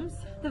possums.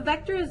 The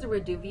vector is a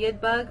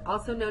reduviid bug,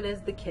 also known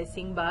as the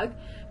kissing bug.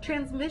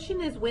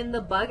 Transmission is when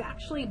the bug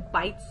actually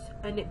bites,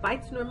 and it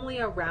bites normally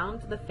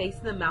around the face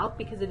and the mouth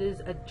because it is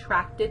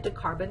attracted to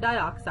carbon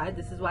dioxide.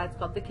 This is why it's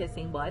called the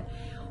kissing bug.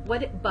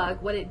 What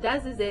it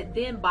does is it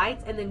then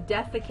bites and then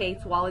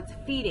defecates while it's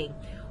feeding.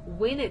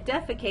 When it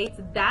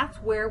defecates, that's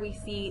where we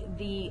see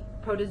the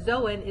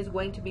protozoan is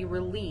going to be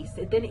released.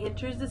 It then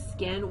enters the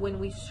skin when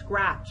we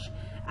scratch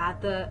at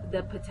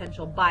the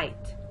potential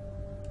bite.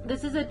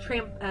 This is a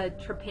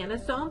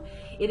trypanosome.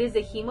 It is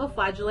a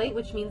hemoflagellate,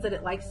 which means that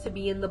it likes to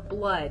be in the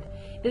blood.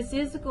 This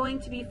is going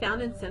to be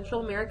found in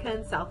Central America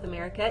and South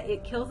America.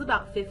 It kills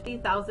about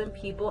 50,000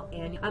 people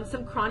annually.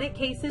 Some chronic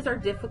cases are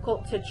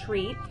difficult to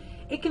treat.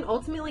 It can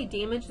ultimately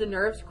damage the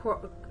nerves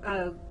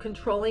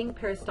controlling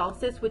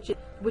peristalsis,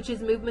 which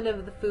is movement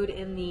of the food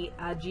in the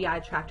GI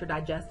tract or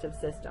digestive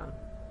system.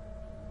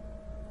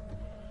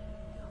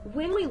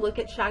 When we look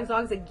at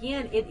Chagas,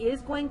 again, it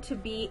is going to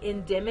be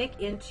endemic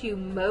into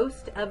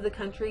most of the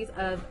countries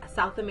of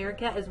South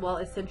America as well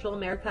as Central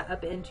America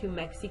up into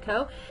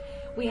Mexico.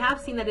 We have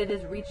seen that it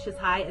has reached as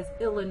high as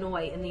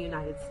Illinois in the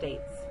United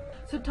States.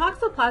 So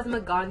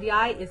Toxoplasma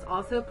gondii is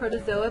also a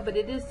protozoa, but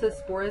it is a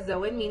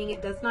sporozoan, meaning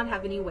it does not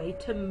have any way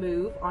to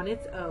move on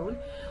its own.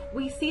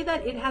 We see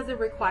that it has a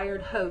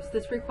required host.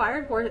 This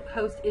required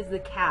host is the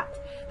cat.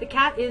 The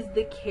cat is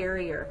the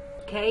carrier.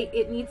 Okay,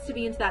 it needs to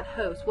be into that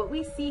host. What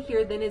we see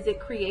here then is it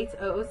creates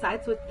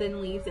oocytes, which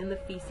then leaves in the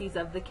feces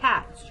of the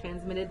cat. It's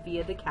transmitted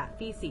via the cat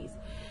feces.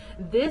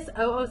 This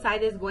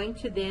oocyte is going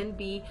to then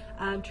be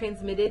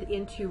transmitted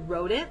into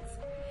rodents.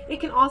 It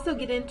can also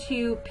get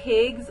into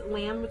pigs,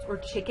 lambs, or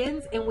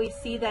chickens, and we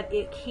see that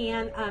it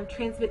can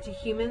transmit to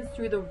humans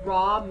through the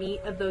raw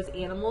meat of those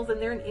animals, and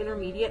they're an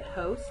intermediate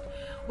host.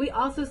 We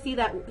also see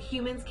that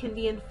humans can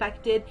be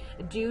infected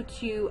due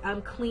to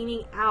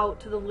cleaning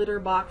out to the litter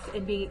box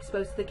and being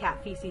exposed to the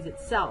cat feces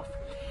itself.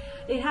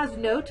 It has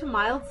no to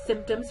mild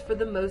symptoms for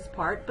the most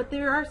part, but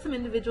there are some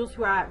individuals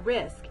who are at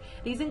risk.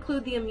 These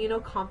include the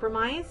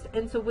immunocompromised,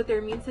 and so with their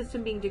immune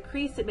system being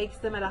decreased, it makes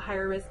them at a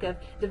higher risk of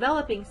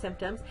developing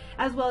symptoms,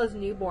 as well as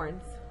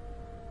newborns.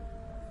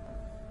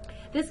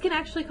 This can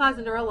actually cause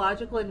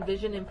neurological and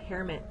vision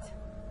impairment.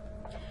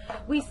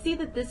 We see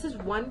that this is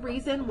one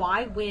reason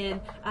why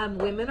when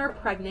women are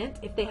pregnant,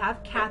 if they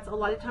have cats, a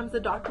lot of times the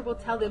doctor will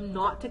tell them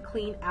not to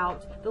clean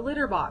out the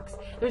litter box.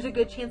 There's a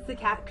good chance the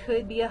cat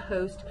could be a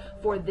host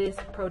for this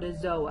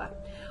protozoa.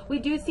 We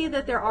do see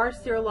that there are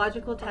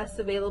serological tests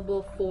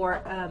available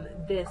for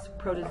this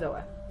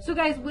protozoa. So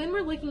guys, when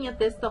we're looking at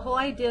this, the whole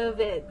idea of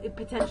it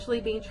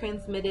potentially being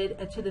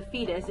transmitted to the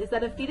fetus is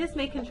that a fetus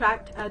may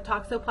contract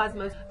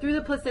toxoplasmosis through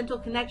the placental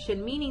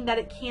connection, meaning that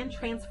it can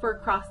transfer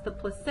across the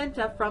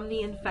placenta from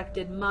the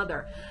infected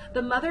mother.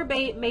 The mother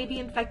may be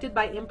infected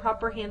by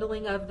improper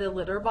handling of the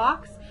litter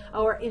box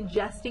or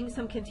ingesting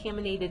some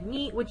contaminated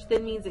meat, which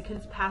then means it can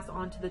pass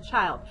on to the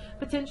child,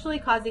 potentially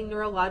causing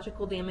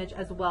neurological damage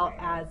as well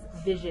as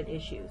vision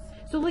issues.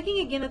 So looking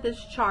again at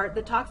this chart,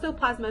 the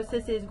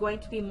toxoplasmosis is going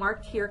to be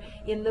marked here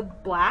in the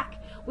black.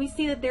 We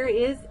see that there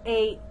is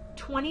a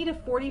 20 to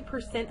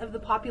 40% of the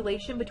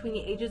population between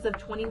the ages of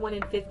 21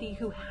 and 50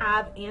 who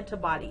have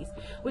antibodies,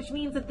 which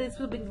means that this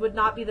would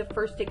not be the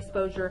first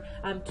exposure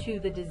to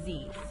the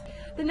disease.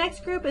 The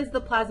next group is the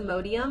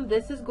Plasmodium.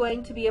 This is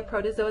going to be a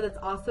protozoa that's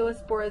also a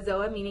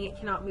sporozoa, meaning it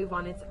cannot move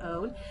on its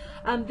own.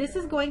 This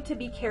is going to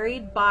be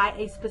carried by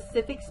a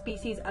specific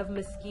species of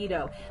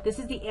mosquito. This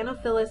is the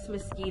Anopheles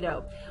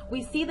mosquito.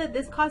 We see that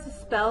this causes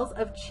spells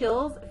of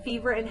chills,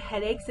 fever, and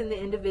headaches in the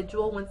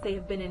individual once they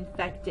have been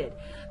infected.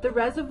 The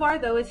reservoir,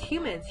 though, is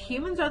humans.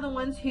 Humans are the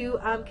ones who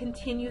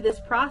continue this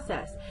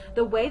process.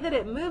 The way that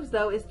it moves,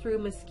 though, is through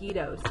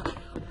mosquitoes.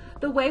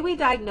 The way we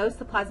diagnose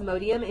the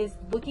Plasmodium is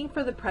looking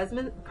for the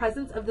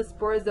presence of the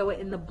sporozoa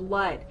in the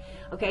blood.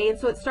 Okay, and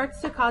so it starts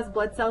to cause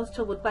blood cells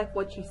to look like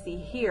what you see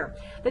here.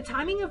 The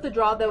timing of the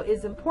draw, though,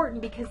 is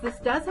important because this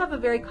does have a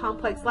very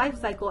complex life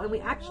cycle, and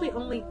we actually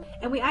only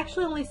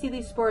see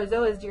these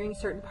sporozoas during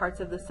certain parts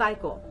of the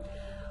cycle.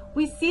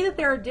 We see that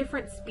there are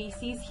different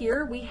species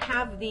here. We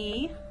have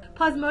the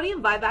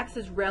Plasmodium vivax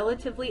is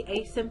relatively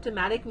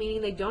asymptomatic,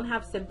 meaning they don't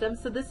have symptoms.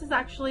 So this is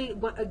actually,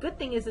 a good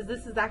thing is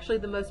this is actually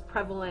the most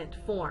prevalent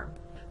form.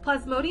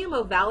 Plasmodium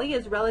ovale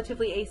is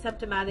relatively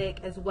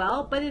asymptomatic as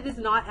well, but it is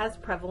not as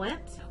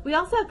prevalent. We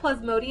also have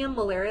Plasmodium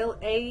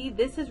malariae.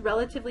 This is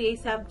relatively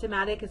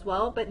asymptomatic as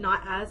well, but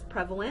not as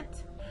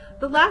prevalent.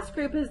 The last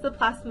group is the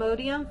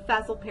Plasmodium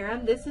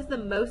falciparum. This is the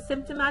most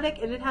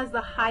symptomatic, and it has the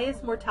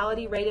highest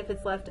mortality rate if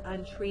it's left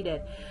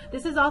untreated.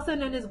 This is also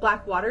known as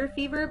black water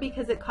fever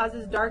because it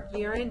causes dark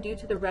urine due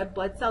to the red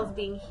blood cells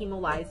being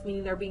hemolyzed,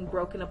 meaning they're being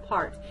broken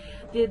apart.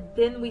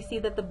 Then we see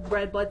that the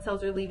red blood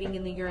cells are leaving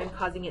in the urine,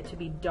 causing it to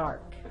be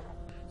dark.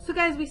 So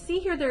guys, we see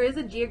here there is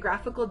a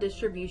geographical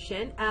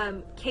distribution.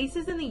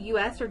 Cases in the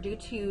U.S. are due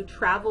to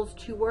travels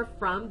to or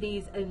from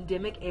these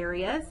endemic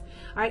areas.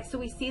 All right, so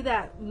we see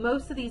that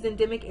most of these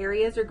endemic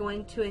areas are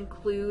going to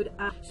include,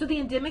 so the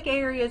endemic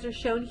areas are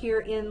shown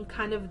here in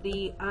kind of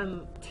the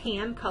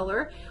tan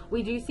color.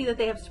 We do see that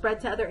they have spread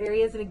to other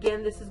areas, and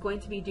again, this is going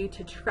to be due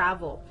to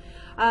travel.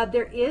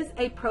 There is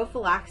a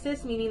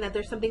prophylaxis, meaning that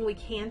there's something we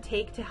can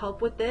take to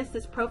help with this.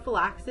 This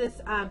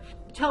prophylaxis to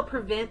help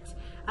prevent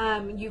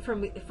you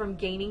from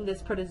gaining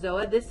this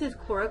protozoa. This is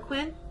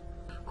chloroquine.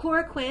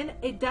 Chloroquine,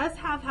 it does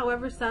have,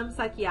 however, some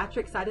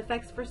psychiatric side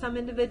effects for some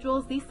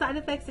individuals. These side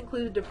effects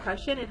include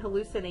depression and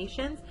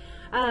hallucinations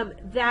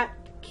that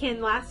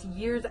can last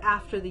years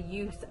after the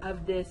use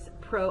of this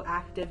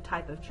proactive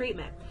type of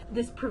treatment,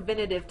 this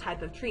preventative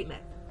type of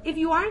treatment. If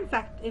you are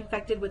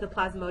infected with a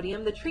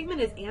Plasmodium, the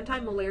treatment is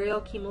anti-malarial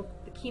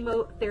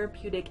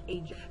chemotherapeutic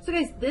agent. So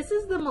guys, this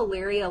is the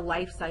malaria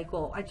life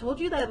cycle. I told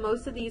you that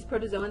most of these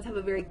protozoans have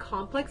a very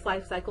complex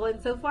life cycle,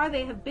 and so far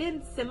they have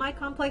been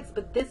semi-complex,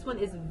 but this one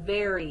is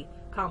very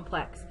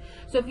complex.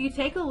 So if you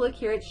take a look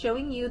here, it's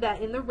showing you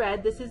that in the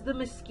red, this is the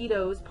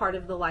mosquito's part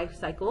of the life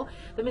cycle.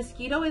 The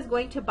mosquito is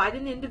going to bite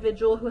an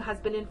individual who has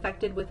been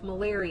infected with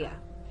malaria.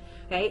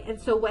 Okay,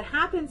 and so what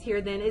happens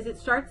here then is it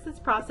starts this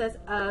process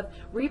of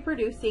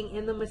reproducing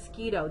in the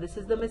mosquito. This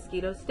is the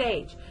mosquito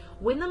stage.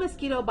 When the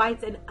mosquito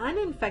bites an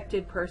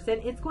uninfected person,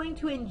 it's going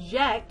to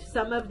inject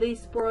some of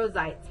these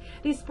sporocytes.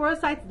 These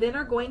sporocytes then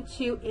are going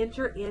to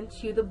enter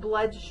into the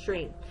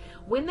bloodstream.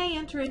 When they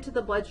enter into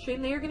the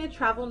bloodstream, they are going to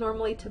travel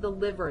normally to the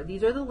liver.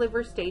 These are the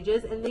liver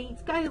stages, and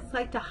these guys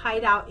like to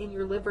hide out in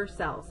your liver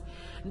cells.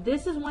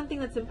 This is one thing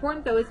that's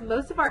important, though, is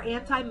most of our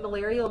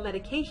anti-malarial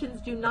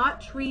medications do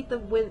not treat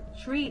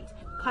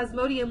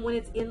Plasmodium when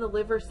it's in the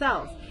liver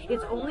cells.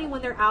 It's only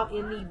when they're out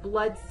in the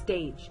blood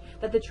stage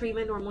that the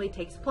treatment normally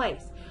takes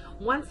place.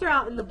 Once they're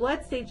out in the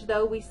blood stage,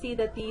 though, we see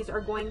that these are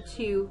going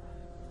to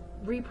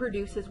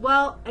reproduce as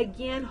well.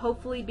 Again,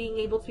 hopefully being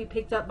able to be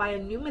picked up by a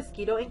new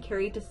mosquito and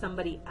carried to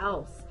somebody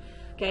else.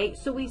 Okay,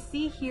 so we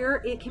see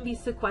here it can be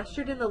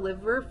sequestered in the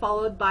liver,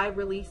 followed by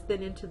released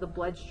then into the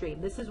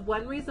bloodstream. This is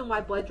one reason why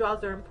blood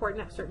draws are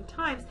important at certain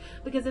times,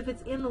 because if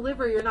it's in the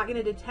liver, you're not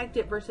going to detect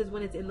it versus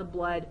when it's in the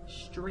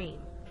bloodstream.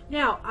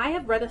 Now, I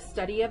have read a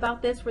study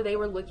about this where they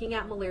were looking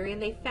at malaria,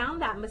 and they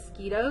found that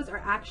mosquitoes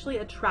are actually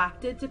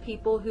attracted to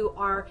people who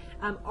are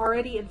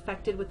already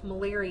infected with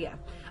malaria.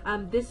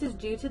 This is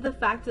due to the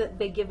fact that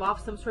they give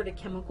off some sort of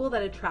chemical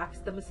that attracts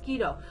the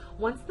mosquito.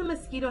 Once the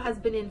mosquito has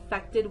been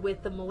infected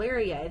with the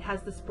malaria, it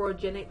has the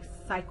sporogenic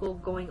cycle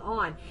going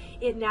on.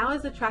 It now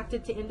is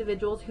attracted to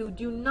individuals who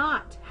do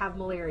not have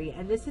malaria,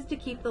 and this is to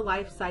keep the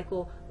life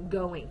cycle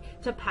going,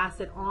 to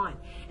pass it on.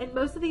 And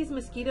most of these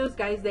mosquitoes,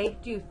 guys, they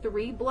do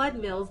 3 blood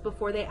meals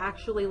before they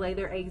actually lay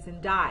their eggs and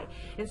die.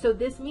 And so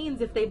this means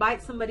if they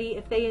bite somebody,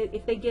 if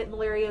they get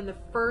malaria in the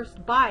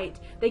first bite,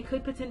 they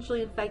could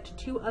potentially infect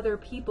 2 other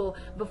people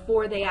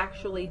before they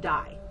actually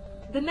die.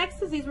 The next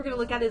disease we're going to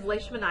look at is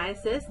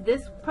leishmaniasis.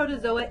 This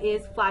protozoa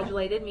is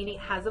flagellated, meaning it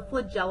has a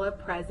flagella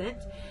present.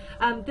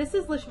 This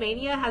is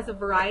Leishmania, has a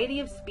variety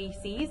of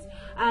species.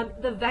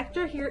 The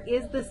vector here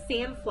is the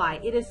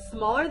sandfly. It is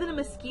smaller than a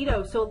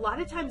mosquito, so a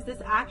lot of times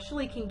this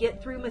actually can get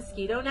through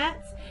mosquito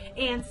nets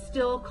and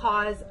still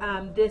cause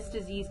this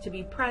disease to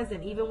be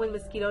present, even when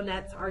mosquito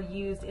nets are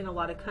used in a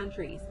lot of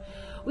countries.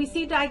 We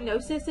see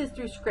diagnosis is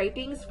through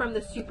scrapings from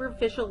the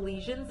superficial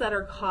lesions that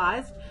are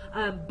caused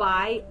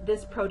by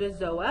this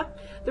protozoa.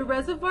 The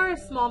reservoir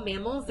is small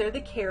mammals, they're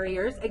the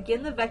carriers.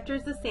 Again, the vector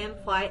is the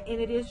sandfly, and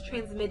it is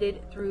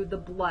transmitted through the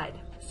blood.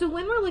 So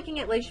when we're looking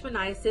at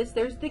leishmaniasis,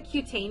 there's the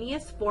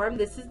cutaneous form.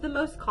 This is the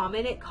most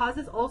common. It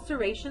causes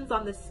ulcerations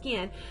on the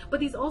skin,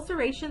 but these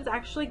ulcerations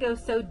actually go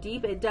so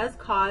deep it does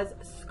cause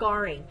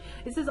scarring.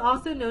 This is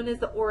also known as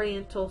the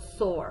oriental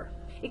sore.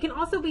 It can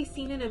also be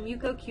seen in a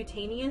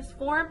mucocutaneous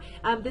form.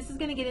 This is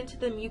going to get into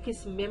the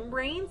mucous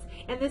membranes,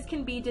 and this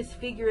can be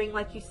disfiguring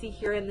like you see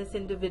here in this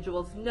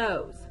individual's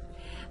nose.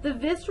 The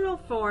visceral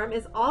form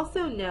is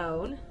also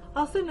known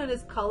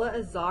as Kala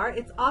Azar.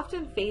 It's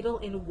often fatal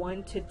in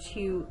 1 to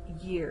 2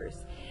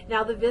 years.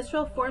 Now, the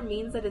visceral form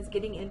means that it's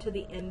getting into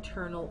the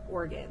internal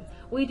organs.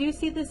 We do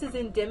see this is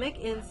endemic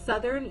in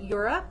southern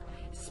Europe,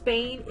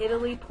 Spain,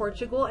 Italy,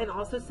 Portugal, and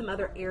also some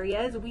other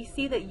areas. We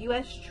see that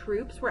U.S.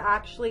 troops were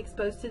actually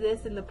exposed to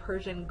this in the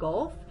Persian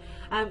Gulf,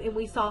 and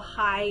we saw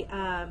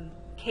high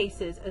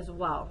cases as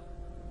well.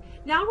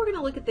 Now we're going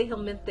to look at the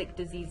helminthic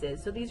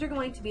diseases. So these are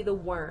going to be the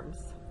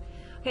worms.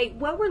 Okay,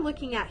 what we're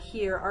looking at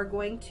here are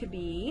going to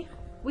be,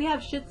 we have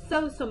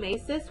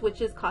schistosomiasis,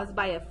 which is caused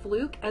by a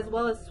fluke, as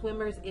well as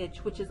swimmer's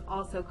itch, which is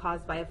also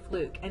caused by a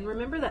fluke. And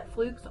remember that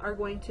flukes are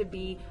going to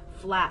be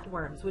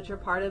flatworms, which are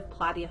part of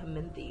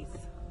Platyhelminthes.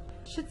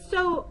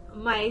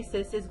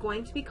 Schistosomiasis is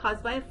going to be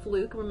caused by a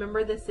fluke.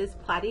 Remember, this is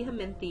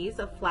Platyhelminthes,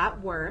 a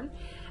flatworm.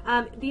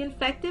 The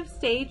infective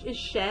stage is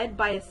shed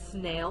by a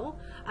snail.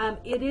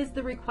 It is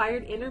the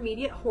required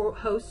intermediate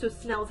host, so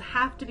snails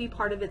have to be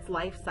part of its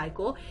life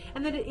cycle,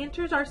 and then it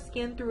enters our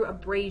skin through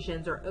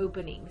abrasions or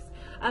openings.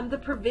 The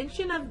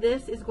prevention of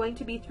this is going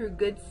to be through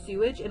good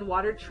sewage and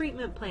water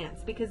treatment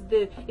plants, because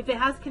if it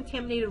has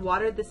contaminated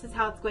water, this is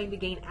how it's going to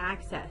gain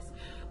access.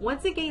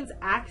 Once it gains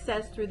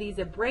access through these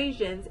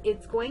abrasions,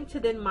 it's going to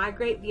then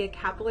migrate via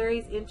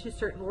capillaries into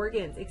certain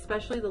organs,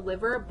 especially the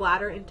liver,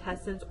 bladder,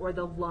 intestines, or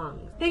the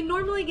lungs. They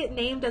normally get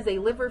named as a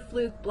liver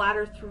fluke,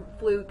 bladder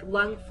fluke,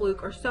 lung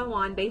fluke, or so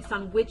on, based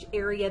on which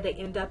area they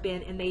end up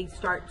in and they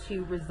start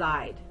to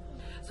reside.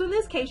 So in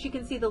this case, you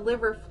can see the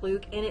liver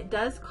fluke, and it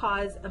does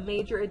cause a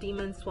major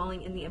edema and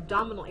swelling in the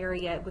abdominal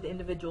area with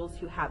individuals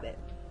who have it.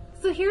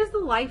 So here's the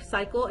life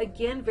cycle,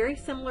 again, very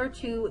similar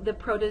to the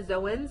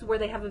protozoans, where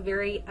they have a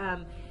very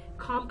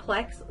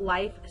complex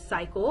life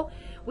cycle.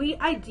 We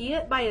ID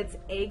it by its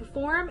egg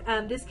form.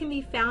 This can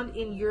be found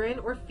in urine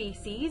or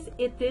feces.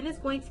 It then is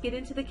going to get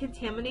into the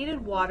contaminated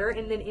water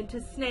and then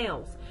into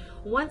snails.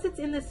 Once it's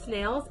in the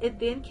snails, it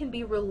then can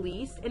be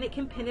released and it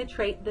can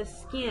penetrate the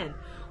skin.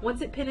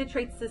 Once it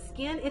penetrates the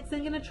skin, it's then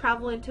going to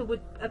travel into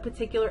a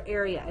particular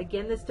area.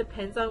 Again, this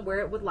depends on where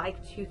it would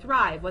like to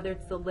thrive, whether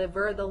it's the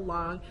liver, the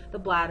lung, the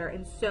bladder,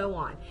 and so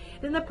on.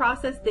 Then the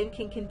process then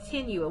can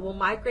continue. It will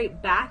migrate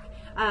back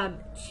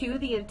to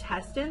the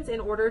intestines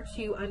in order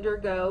to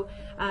undergo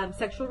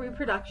sexual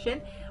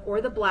reproduction,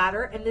 or the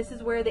bladder, and this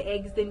is where the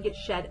eggs then get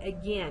shed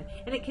again,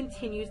 and it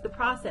continues the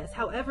process.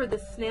 However, the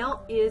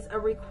snail is a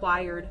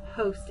required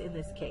host in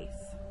this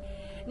case.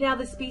 Now,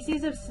 the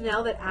species of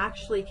snail that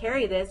actually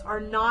carry this are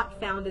not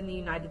found in the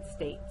United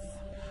States.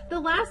 The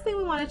last thing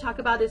we want to talk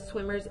about is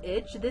swimmer's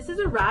itch. This is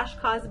a rash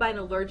caused by an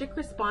allergic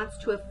response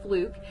to a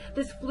fluke.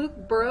 This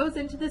fluke burrows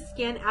into the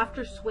skin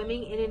after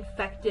swimming in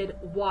infected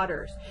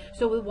waters.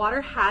 So the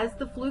water has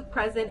the fluke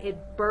present, it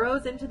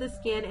burrows into the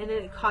skin, and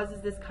then it causes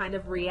this kind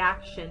of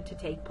reaction to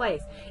take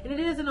place. And it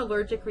is an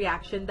allergic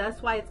reaction,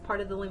 that's why it's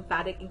part of the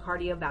lymphatic and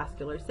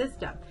cardiovascular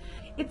system.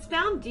 It's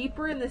found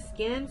deeper in the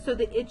skin, so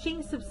the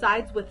itching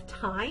subsides with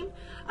time.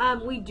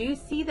 We do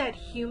see that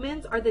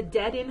humans are the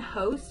dead-end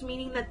host,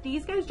 meaning that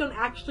these guys don't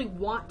actually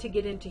want to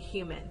get into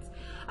humans.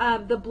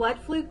 The blood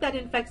fluke that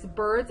infects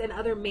birds and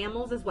other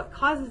mammals is what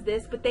causes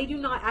this, but they do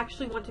not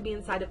actually want to be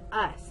inside of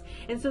us.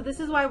 And so this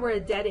is why we're a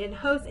dead-end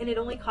host, and it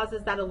only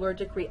causes that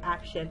allergic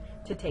reaction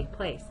to take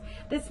place.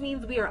 This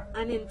means we are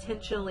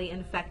unintentionally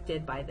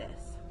infected by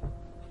this.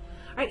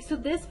 All right, so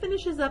this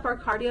finishes up our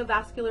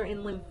cardiovascular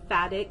and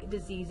lymphatic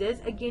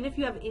diseases. Again, if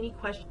you have any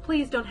questions,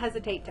 please don't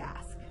hesitate to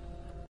ask.